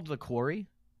game called The Quarry.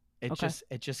 Okay.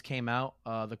 It just came out.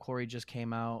 The Quarry just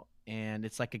came out, and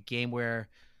it's like a game where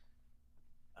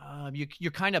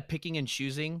you're kind of picking and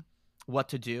choosing what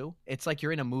to do. It's like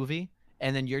you're in a movie,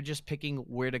 and then you're just picking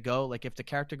where to go. Like if the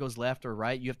character goes left or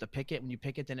right, you have to pick it. When you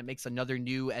pick it, then it makes another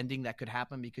new ending that could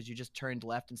happen because you just turned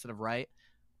left instead of right.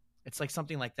 It's like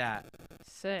something like that.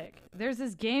 Sick. There's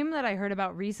this game that I heard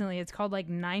about recently. It's called like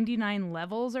 99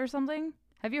 Levels or something.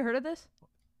 Have you heard of this?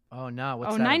 Oh no,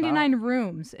 what's Oh, that 99 about?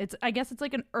 Rooms. I guess it's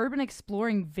like an urban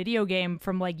exploring video game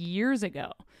from like years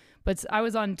ago. But I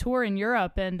was on tour in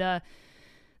Europe and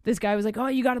this guy was like, "Oh,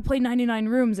 you got to play 99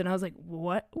 Rooms." And I was like,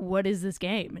 "What? What is this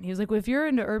game?" And he was like, "Well, if you're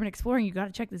into urban exploring, you got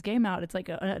to check this game out. It's like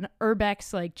an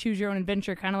urbex, like choose your own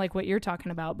adventure, kind of like what you're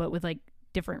talking about, but with like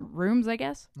different rooms, I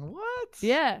guess." What?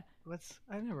 Yeah.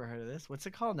 I never heard of this. What's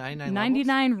it called? 99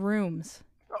 99 Rooms.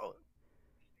 levels?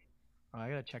 Oh, I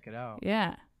gotta check it out.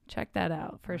 Yeah. Check that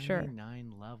out for sure.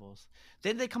 99 levels.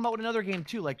 Then they come out with another game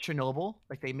too, like Chernobyl.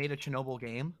 Like they made a Chernobyl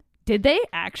game. Did they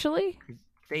actually?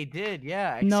 They did,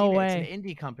 yeah. I've No seen way. It. It's an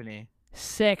indie company.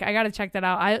 Sick. I got to check that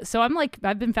out.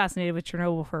 I've been fascinated with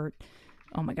Chernobyl for,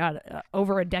 oh my God,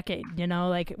 over a decade, you know,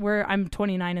 like I'm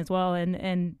 29 as well.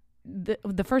 And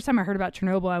the first time I heard about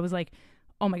Chernobyl, I was like,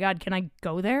 oh my God, can I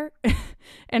go there?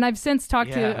 And I've since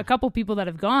talked to a couple people that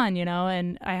have gone, you know,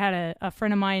 and I had a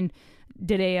friend of mine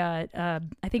did I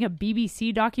think a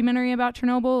BBC documentary about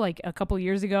Chernobyl like a couple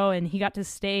years ago, and he got to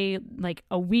stay like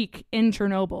a week in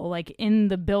Chernobyl, like in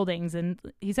the buildings, and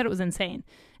he said it was insane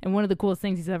and one of the coolest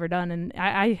things he's ever done. And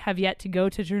I have yet to go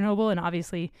to Chernobyl, and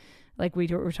obviously, like we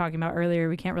were talking about earlier,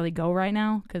 we can't really go right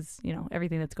now because you know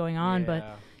everything that's going on, but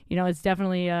you know it's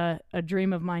definitely a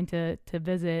dream of mine to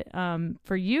visit.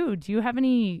 For you, do you have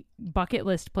any bucket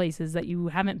list places that you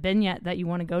haven't been yet that you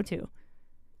want to go to?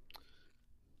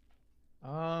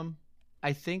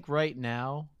 I think right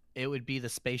now it would be the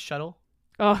space shuttle.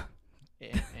 Oh,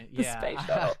 the Yeah. space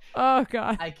shuttle. Oh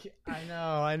God.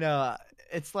 I know.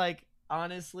 It's like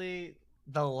honestly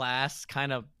the last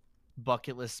kind of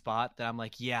bucket list spot that I'm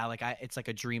like, yeah, like it's like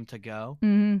a dream to go.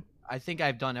 Mm-hmm. I think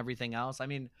I've done everything else. I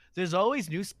mean, there's always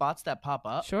new spots that pop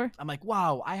up. Sure. I'm like,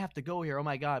 wow, I have to go here. Oh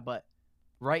my God. But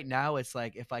right now it's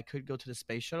like if I could go to the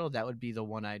space shuttle, that would be the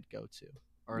one I'd go to.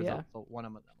 Or Yeah. the one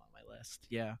I'm on my list.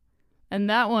 Yeah. And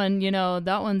that one, you know,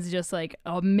 that one's just like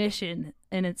a mission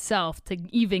in itself to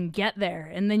even get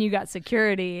there. And then you got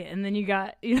security, and then you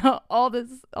got, you know, all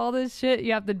this shit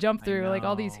you have to jump through, like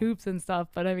all these know. hoops and stuff.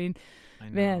 But I mean, I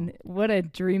know. man, what a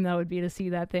dream that would be to see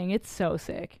that thing. It's so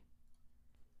sick.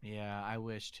 Yeah, I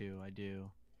wish to. I do.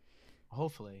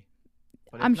 Hopefully.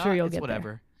 But I'm if sure not, you'll it's get whatever.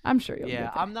 there. I'm sure you'll Yeah,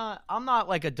 get there. I'm not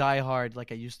like a diehard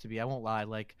like I used to be. I won't lie.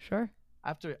 Like Sure.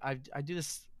 after I do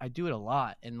this, I do it a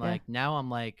lot, and like now I'm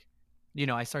like, you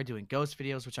know, I started doing ghost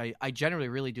videos, which I generally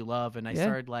really do love, and I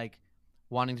started like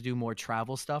wanting to do more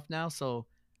travel stuff now. So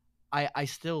I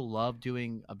still love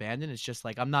doing abandoned. It's just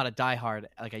like I'm not a diehard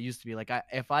like I used to be. Like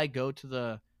if I go to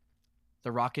the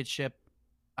rocket ship,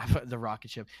 the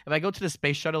rocket ship. If I go to the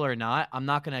space shuttle or not, I'm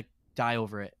not gonna die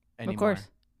over it anymore. Of course.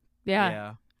 Yeah.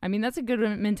 Yeah. I mean, that's a good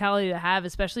mentality to have,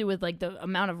 especially with like the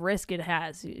amount of risk it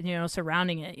has, you know,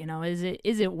 surrounding it. You know, is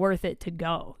it worth it to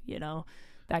go? You know,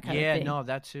 that kind of thing. Yeah, no,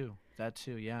 that too.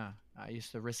 Yeah. I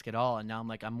used to risk it all, and now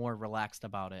I'm more relaxed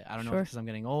about it. I don't know Sure. because I'm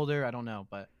getting older. I don't know,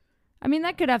 but I mean,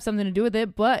 that could have something to do with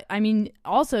it, but I mean,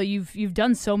 also you've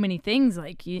done so many things,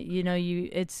 like you know,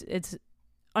 it's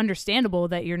understandable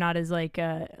that you're not as like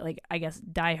I guess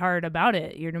die hard about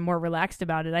it. You're more relaxed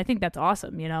about it. I think that's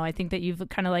awesome. You know, I think that you've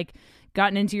kind of like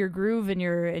gotten into your groove, and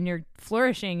you're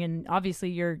flourishing, and obviously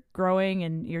you're growing,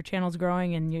 and your channel's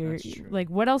growing, and you're like,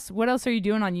 what else are you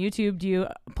doing on YouTube? Do you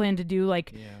plan to do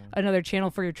like another channel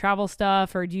for your travel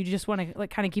stuff, or do you just want to like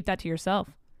kind of keep that to yourself?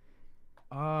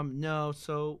 No.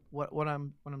 So what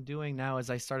I'm doing now is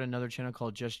I started another channel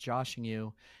called Just Joshing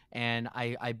You, and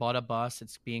I bought a bus.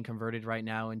 It's being converted right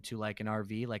now into like an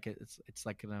RV. Like it's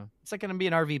gonna be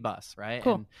an RV bus, right?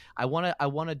 Cool. And I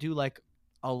wanna do like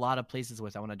a lot of places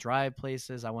with. I want to drive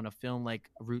places. I want to film like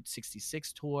a Route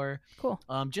 66 tour. Cool.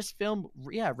 Just film,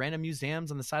 yeah, random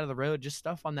museums on the side of the road, just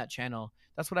stuff on that channel.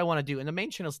 That's what I want to do. And the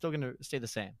main channel is still going to stay the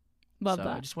same. Love so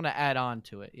that. I just want to add on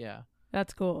to it. Yeah.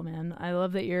 That's cool, man. I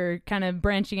love that you're kind of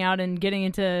branching out and getting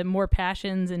into more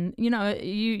passions, and you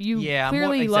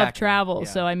clearly love travel. Yeah.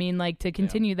 So I mean, like, to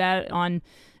continue that on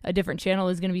a different channel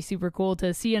is going to be super cool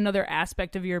to see another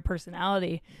aspect of your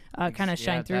personality kind of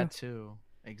shine through. That too.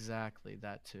 Exactly.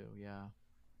 That too. Yeah.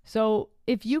 So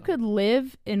if you could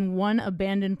live in one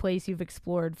abandoned place you've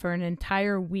explored for an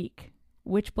entire week,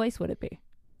 which place would it be?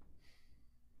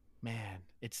 Man,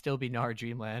 it'd still be Nara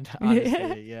Dreamland,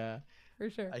 honestly. Yeah. For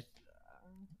sure.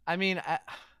 I mean,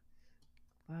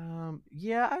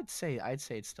 yeah, I'd say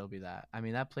it'd still be that. I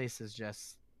mean, that place is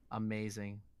just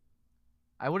amazing.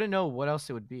 I wouldn't know what else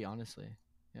it would be, honestly.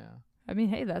 Yeah. I mean,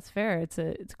 hey, that's fair. It's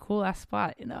a cool ass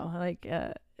spot, like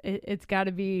it's got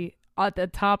to be at the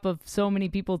top of so many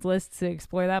people's lists to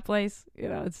explore that place.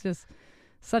 It's just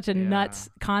such a nuts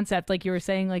concept. Like you were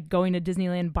saying, like going to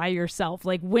Disneyland by yourself.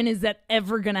 Like, when is that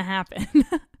ever gonna happen?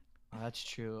 That's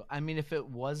true. I mean, if it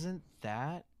wasn't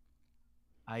that,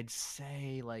 I'd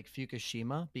say like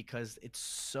Fukushima, because it's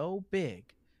so big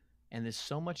and there's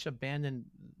so much abandoned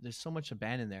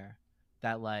there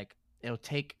that like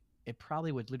it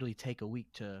probably would literally take a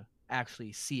week to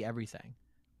actually see everything.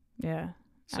 Yeah.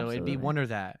 So absolutely. It'd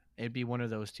be one of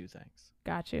those two things.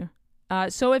 Got you.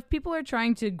 So if people are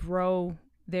trying to grow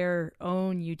their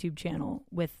own YouTube channel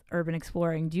with urban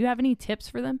exploring, do you have any tips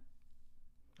for them?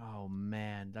 Oh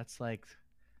man, that's like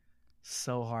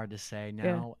so hard to say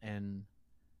now. Yeah. And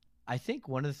I think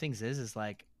one of the things is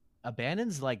like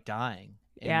abandon's like dying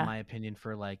in my opinion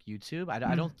for like YouTube.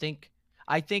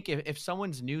 I think if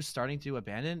someone's new starting to do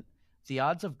abandon, the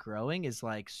odds of growing is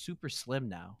like super slim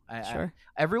now. Sure.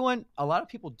 A lot of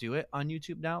people do it on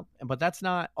YouTube now, but that's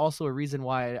not also a reason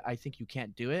why I think you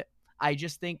can't do it. I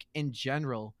just think in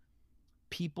general,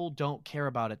 people don't care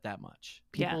about it that much.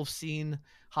 People have seen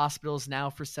hospitals now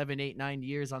for 7, 8, 9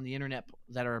 years on the internet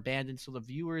that are abandoned. So the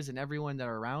viewers and everyone that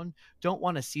are around don't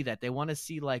want to see that. They want to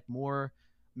see like more,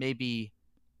 maybe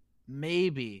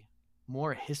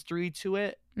more history to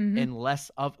it and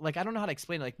less of like, I don't know how to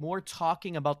explain it, like more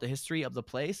talking about the history of the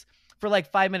place for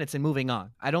like 5 minutes and moving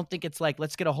on. I don't think it's like,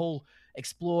 let's get a whole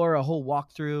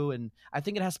walkthrough. And I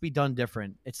think it has to be done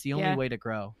different. It's the only way to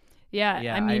grow. Yeah.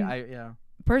 Yeah. I mean,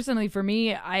 personally for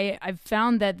me, I've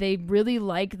found that they really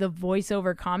like the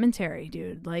voiceover commentary,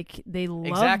 dude. Like they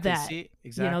love that. See?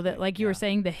 Exactly. That, like you were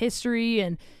saying, the history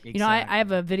and I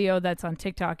have a video that's on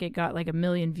TikTok. It got like 1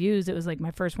 million views. It was like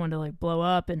my first one to like blow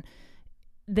up, and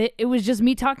it was just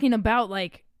me talking about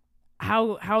like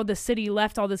how the city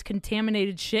left all this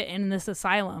contaminated shit in this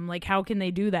asylum. Like, how can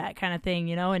they do that kind of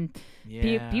thing, and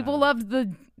people loved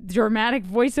the dramatic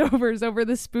voiceovers over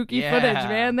the spooky footage,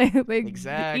 man. They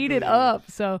eat it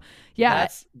up. So I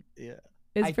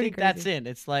think that's it.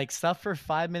 It's like stuff for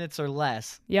 5 minutes or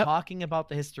less. Talking about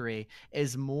the history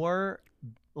is more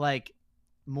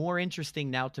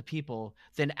interesting now to people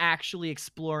than actually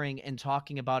exploring and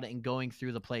talking about it and going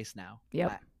through the place now.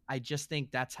 I just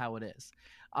think that's how it is.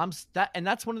 And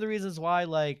that's one of the reasons why,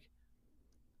 like,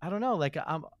 I don't know, like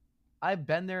I've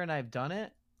been there and I've done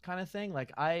it kind of thing.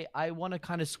 Like I want to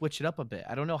kind of switch it up a bit.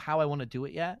 I don't know how I want to do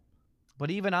it yet,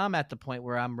 but even I'm at the point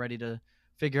where I'm ready to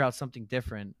figure out something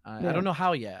different. I don't know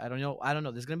how yet. I don't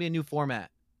know. There's going to be a new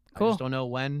format. Cool. I just don't know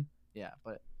when. Yeah.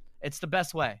 But it's the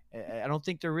best way. I don't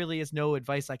think there really is no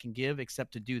advice I can give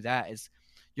except to do that. Is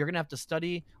you're going to have to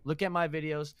study, look at my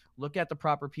videos, look at the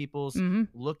proper people's,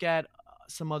 look at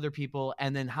some other people,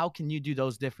 and then how can you do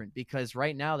those different? Because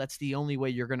right now that's the only way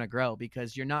you're going to grow,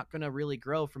 because you're not going to really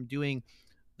grow from doing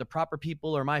the proper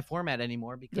people or my format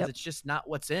anymore, because it's just not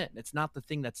what's in. It's not the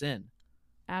thing that's in.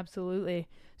 Absolutely.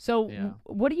 So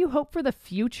what do you hope for the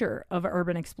future of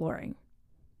urban exploring?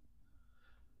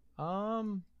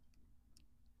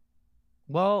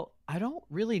 Well, I don't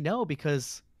really know,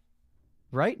 because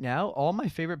right now all my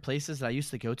favorite places that I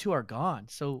used to go to are gone.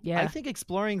 So I think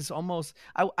exploring's almost,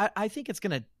 I think it's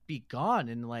going to be gone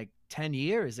in like 10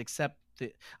 years, except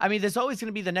there's always going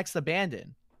to be the next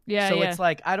abandon. So it's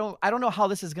like, I don't know how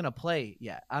this is going to play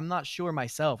yet. I'm not sure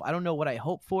myself. I don't know what I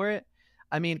hope for it.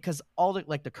 I mean, because all the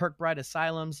Kirkbride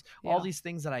asylums, all these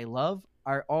things that I love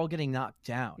are all getting knocked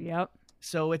down.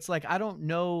 So it's like, I don't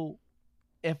know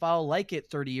if I'll like it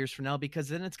 30 years from now, because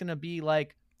then it's going to be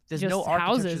like There's no just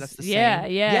architecture that's houses. the Yeah,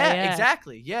 same. yeah, Yeah, yeah.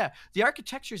 exactly. Yeah. The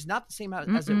architecture is not the same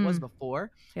as it was Mm-mm.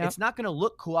 before. Yep. It's not going to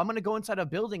look cool. I'm going to go inside a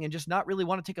building and just not really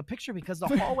want to take a picture because the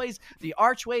hallways, the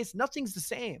archways, nothing's the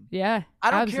same. Yeah,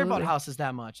 I don't care about absolutely. houses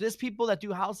that much. There's people that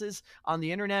do houses on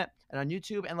the internet and on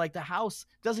YouTube, and like the house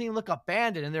doesn't even look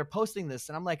abandoned, and they're posting this,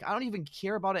 and I'm like, I don't even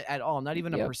care about it at all. Not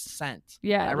even a Yep. percent.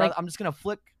 Yeah, I'm just gonna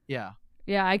flick. Yeah.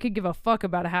 yeah, I could give a fuck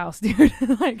about a house, dude.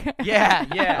 Like, Yeah,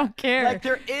 I yeah. don't care. Like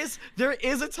there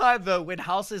is a time though when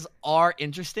houses are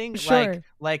interesting. Sure.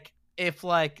 Like if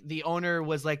like the owner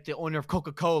was like the owner of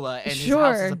Coca-Cola and his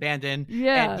house is Sure. abandoned. And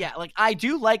Yeah. yeah, like I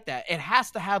do like that. It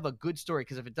has to have a good story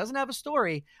because if it doesn't have a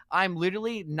story, I'm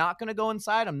literally not gonna go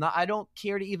inside. I don't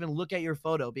care to even look at your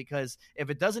photo because if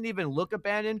it doesn't even look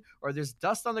abandoned or there's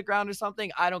dust on the ground or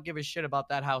something, I don't give a shit about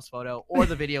that house photo or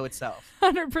the video itself.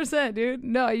 100%, dude.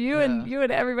 No, you Yeah.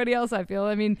 and everybody else, I feel.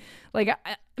 I mean, like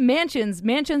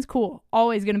mansions cool.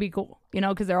 Always going to be cool, you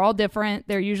know, cuz they're all different.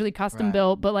 They're usually custom Right.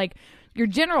 built, but like your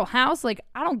general house, like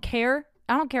I don't care.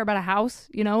 I don't care about a house,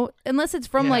 you know, unless it's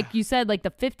from Yeah. like you said like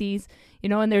the 50s, you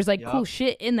know, and there's like cool Yup.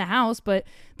 shit in the house, but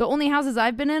the only houses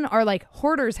I've been in are like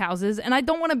hoarders houses and I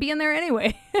don't want to be in there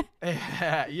anyway.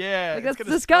 Yeah. Like it's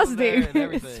that's gonna smell there disgusting. and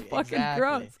everything. It's fucking Exactly.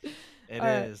 gross. It All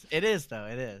right. is. It is though.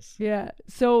 It is. Yeah.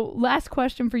 So, last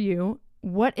question for you.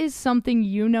 What is something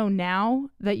you know now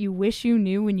that you wish you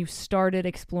knew when you started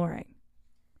exploring?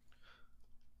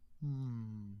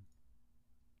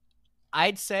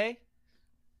 I'd say,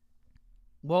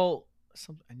 well,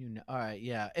 something I knew. All right,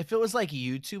 yeah. If it was like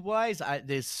YouTube wise,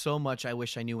 there's so much I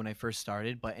wish I knew when I first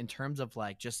started. But in terms of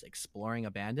like just exploring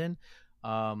abandon,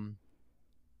 um,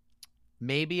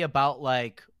 maybe about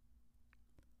like,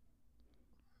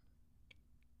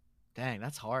 dang,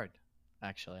 that's hard,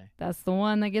 actually. That's the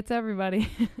one that gets everybody.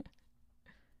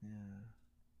 Yeah.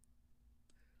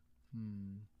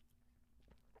 Hmm.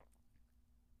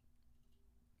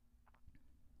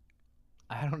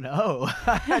 I don't know.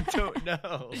 I don't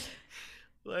know.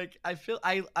 Like I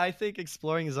think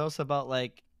exploring is also about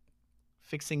like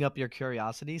fixing up your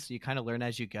curiosity so you kind of learn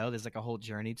as you go. There's like a whole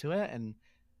journey to it and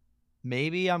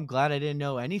maybe I'm glad I didn't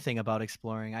know anything about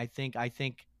exploring. I think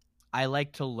I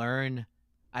like to learn.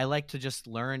 I like to just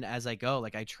learn as I go.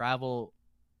 Like I travel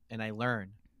and I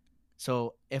learn.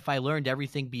 So if I learned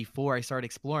everything before I started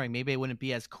exploring, maybe it wouldn't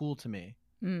be as cool to me.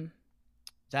 Mm.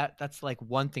 That's like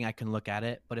one thing I can look at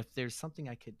it. But if there's something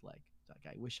I could like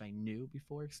I wish I knew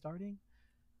before starting,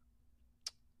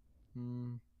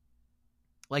 hmm,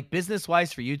 like business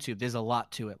wise for YouTube, there's a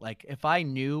lot to it. Like if I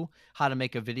knew how to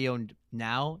make a video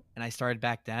now and I started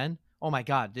back then, oh my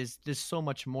God, there's so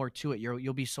much more to it.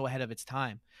 You'll be so ahead of its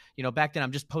time. You know, back then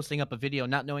I'm just posting up a video,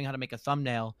 not knowing how to make a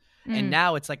thumbnail, and Mm.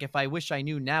 now it's like if I wish I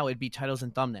knew now, it'd be titles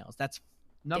and thumbnails. That's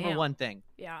number Damn. one thing.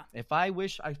 Yeah. If I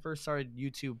wish I first started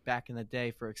YouTube back in the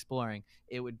day for exploring,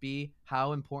 it would be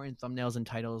how important thumbnails and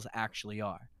titles actually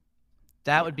are.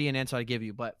 That would be an answer I'd give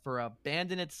you. But for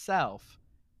Abandon itself,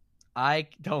 I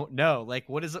don't know. Like,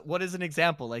 what is an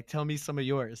example? Like, tell me some of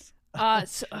yours.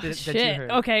 So, that you shit.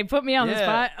 heard. Okay, put me on the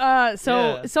Yeah. spot.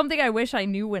 So Yeah. something I wish I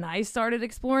knew when I started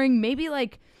exploring, maybe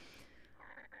like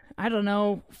I don't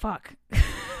know, fuck.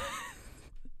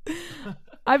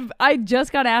 I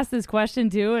just got asked this question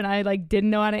too and I like didn't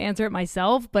know how to answer it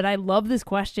myself, but I love this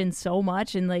question so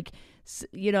much and like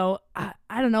you know,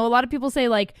 I don't know, a lot of people say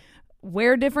like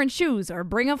wear different shoes or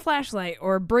bring a flashlight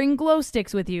or bring glow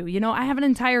sticks with you. You know, I have an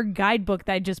entire guidebook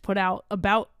that I just put out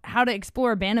about how to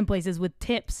explore abandoned places with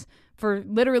tips for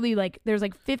literally like there's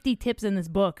like 50 tips in this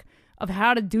book of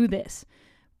how to do this.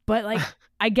 But like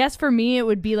I guess for me it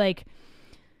would be like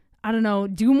I don't know,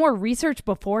 do more research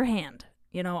beforehand,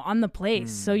 you know, on the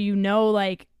place so you know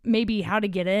like maybe how to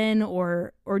get in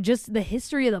or just the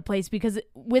history of the place because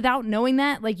without knowing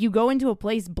that, like you go into a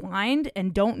place blind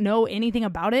and don't know anything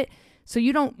about it. So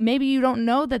you don't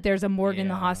know that there's a morgue in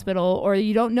the hospital or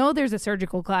you don't know there's a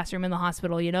surgical classroom in the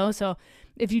hospital, you know? So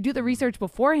if you do the research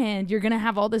beforehand, you're going to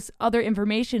have all this other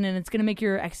information and it's going to make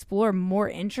your explore more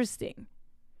interesting.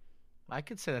 I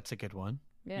could say that's a good one.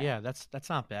 Yeah. Yeah, that's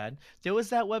not bad. There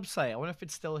was that website. I wonder if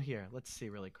it's still here. Let's see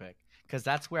really quick. Because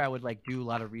that's where I would like do a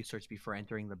lot of research before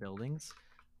entering the buildings.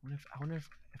 I wonder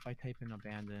if I type in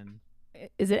abandoned.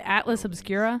 Is it Atlas buildings.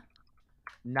 Obscura?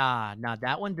 Nah,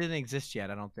 that one didn't exist yet,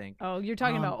 I don't think. Oh, you're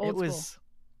talking about old school.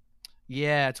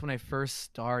 Yeah, it's when I first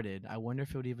started. I wonder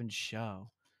if it would even show.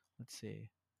 Let's see.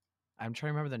 I'm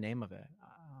trying to remember the name of it.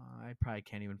 I probably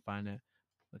can't even find it.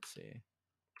 Let's see.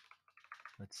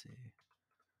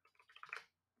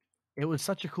 It was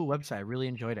such a cool website. I really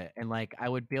enjoyed it. And like I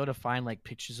would be able to find like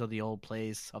pictures of the old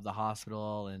place, of the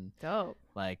hospital, and Dope.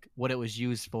 like what it was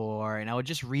used for, and I would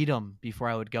just read them before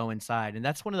I would go inside. And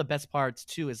that's one of the best parts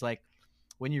too, is like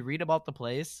when you read about the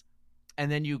place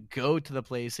and then you go to the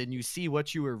place and you see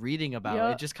what you were reading about, it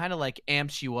Yep. just kind of like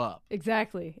amps you up.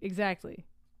 Exactly. Exactly.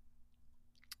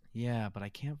 Yeah, but I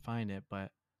can't find it.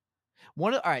 But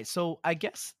all right, so I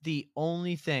guess the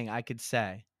only thing I could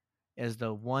say is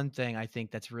the one thing I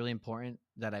think that's really important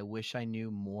that I wish I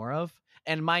knew more of.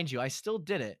 And mind you, I still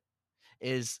did it,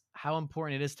 is how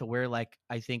important it is to wear like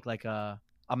I think like a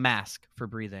mask for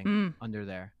breathing Mm. under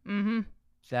there. Mm-hmm.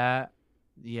 That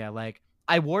yeah, like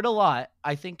I wore it a lot.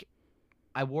 I think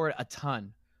I wore it a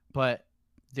ton, but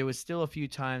there was still a few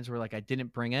times where like I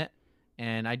didn't bring it,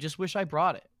 and I just wish I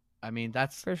brought it. I mean,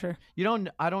 that's For sure.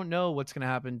 I don't know what's going to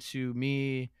happen to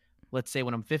me, let's say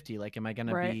when I'm 50. Like am I going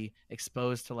to Right. be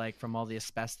exposed to like from all the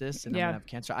asbestos and I'm Yeah. going to have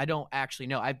cancer? I don't actually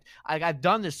know. I've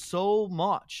done this so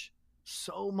much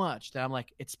that I'm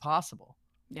like it's possible.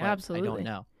 Yeah, But absolutely. I don't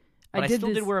know. I But I did still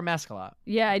this- did wear a mask a lot.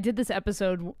 Yeah, I did this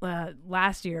episode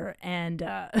last year, and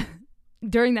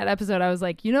during that episode, I was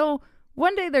like,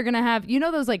 one day they're gonna have,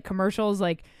 those like commercials,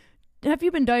 like, have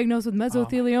you been diagnosed with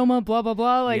mesothelioma? Blah blah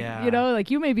blah. Like, Yeah. like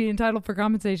you may be entitled for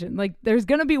compensation. Like, there's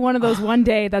gonna be one of those one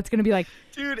day that's gonna be like,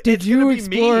 Dude, did it's you gonna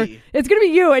explore? be me. It's gonna be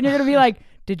you, and you're gonna be like,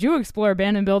 did you explore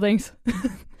abandoned buildings?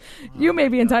 You Oh may my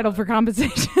be entitled God. for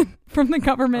compensation from the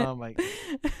government. Oh my!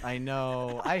 I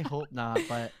know. I hope not,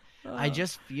 but I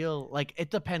just feel like it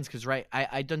depends. Cause right,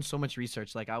 I done so much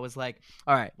research. Like I was like,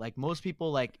 all right, like most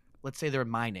people, like let's say they're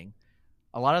mining.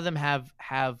 A lot of them have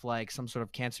like some sort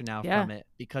of cancer now Yeah. from it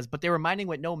but they were mining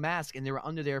with no mask and they were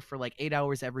under there for like 8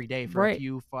 hours every day for Right. a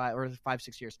few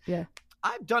 5-6 years. Yeah.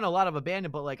 I've done a lot of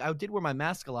abandoned, but like I did wear my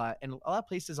mask a lot, and a lot of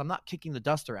places I'm not kicking the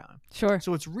dust around. Sure.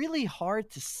 So it's really hard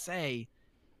to say.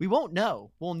 We won't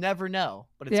know. We'll never know.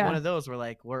 But it's Yeah. one of those where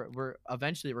like we're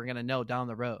eventually we're gonna know down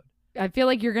the road. I feel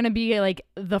like you're going to be like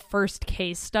the first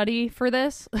case study for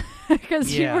this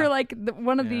because you Yeah. were like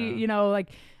one of the, Yeah. like,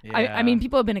 I mean,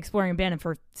 people have been exploring abandoned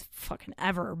for fucking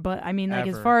ever. But I mean, like,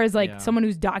 as Ever, far as like yeah. someone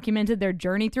who's documented their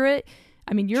journey through it,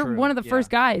 I mean, you're True, one of the yeah. first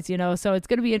guys, so it's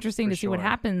going to be interesting For to see what sure.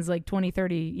 happens like 20,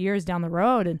 30 years down the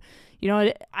road. And,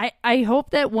 I hope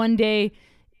that one day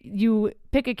you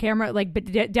pick a camera, like,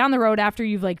 but down the road after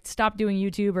you've like stopped doing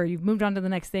YouTube or you've moved on to the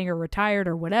next thing or retired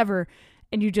or whatever,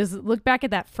 and you just look back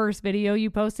at that first video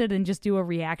you posted and just do a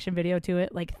reaction video to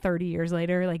it like 30 years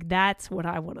later. Like, that's what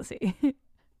I want to see.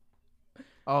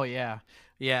 Oh yeah.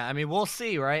 Yeah. I mean, we'll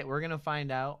see, right? We're gonna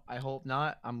find out. I hope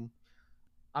not. I'm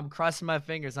crossing my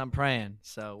fingers. I'm praying.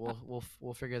 So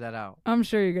we'll figure that out. I'm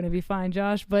sure you're going to be fine,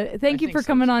 Josh. But thank you think for so,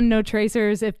 coming too. on No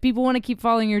Tracers. If people want to keep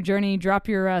following your journey, drop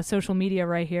your social media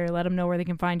right here. Let them know where they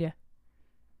can find you.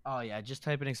 Oh yeah, just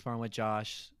type in Exploring with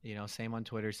Josh. Same on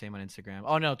Twitter, same on Instagram.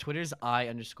 Oh no, Twitter's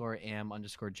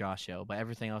I_am_Josho, but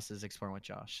everything else is Exploring with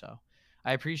Josh. So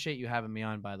I appreciate you having me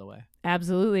on, by the way.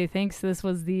 Absolutely. Thanks. This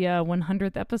was the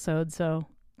 100th episode. So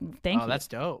thank you. Oh, that's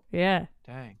dope. Yeah.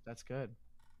 Dang, that's good.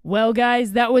 Well,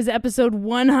 guys, that was episode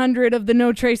 100 of the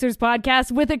No Tracers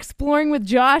podcast with Exploring with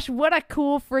Josh. What a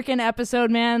cool freaking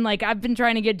episode, man. Like, I've been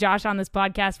trying to get Josh on this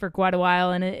podcast for quite a while,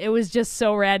 and it was just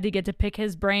so rad to get to pick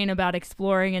his brain about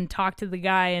exploring and talk to the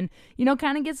guy and,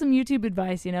 kind of get some YouTube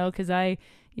advice, because I've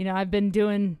been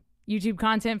doing YouTube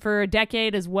content for a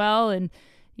decade as well, and,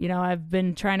 I've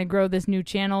been trying to grow this new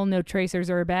channel, No Tracers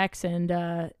Urbex,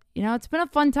 and, it's been a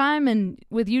fun time, and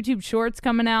with YouTube Shorts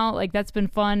coming out, like, that's been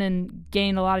fun and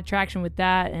gained a lot of traction with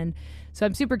that. And so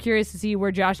I'm super curious to see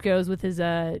where Josh goes with his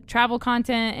travel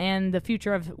content and the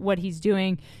future of what he's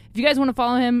doing. If you guys want to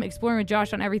follow him, Exploring with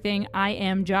Josh on everything, I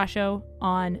am Josho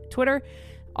on Twitter.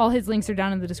 All his links are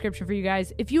down in the description for you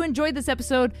guys. If you enjoyed this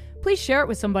episode, please share it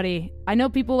with somebody. I know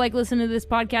people like listening to this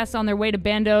podcast on their way to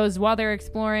bandos while they're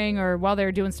exploring or while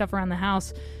they're doing stuff around the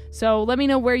house. So let me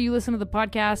know where you listen to the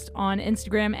podcast on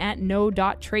Instagram at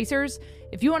no.tracers.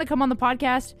 If you want to come on the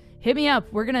podcast, hit me up.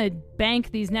 We're going to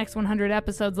bank these next 100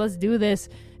 episodes. Let's do this.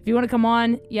 If you want to come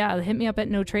on, hit me up at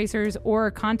No Tracers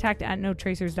or contact at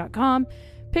notracers.com.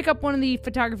 Pick up one of the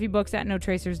photography books at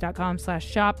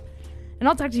notracers.com/shop. And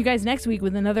I'll talk to you guys next week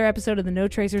with another episode of the No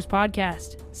Tracers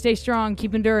podcast. Stay strong,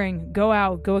 keep enduring, go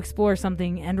out, go explore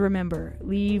something, and remember,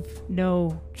 leave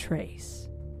no trace.